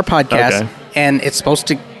hosts our podcast, and it's supposed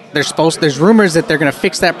to. There's rumors that they're going to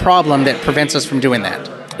fix that problem that prevents us from doing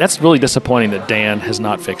that. That's really disappointing that Dan has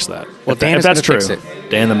not fixed that. Well, Dan is going to fix it.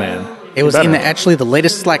 Dan the man. It was actually the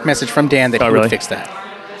latest Slack message from Dan that he would fix that.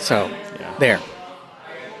 So, there.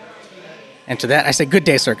 And to that, I say, good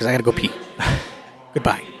day, sir, because I got to go pee.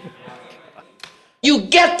 Goodbye. You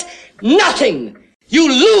get nothing. You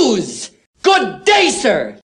lose. Good day, sir.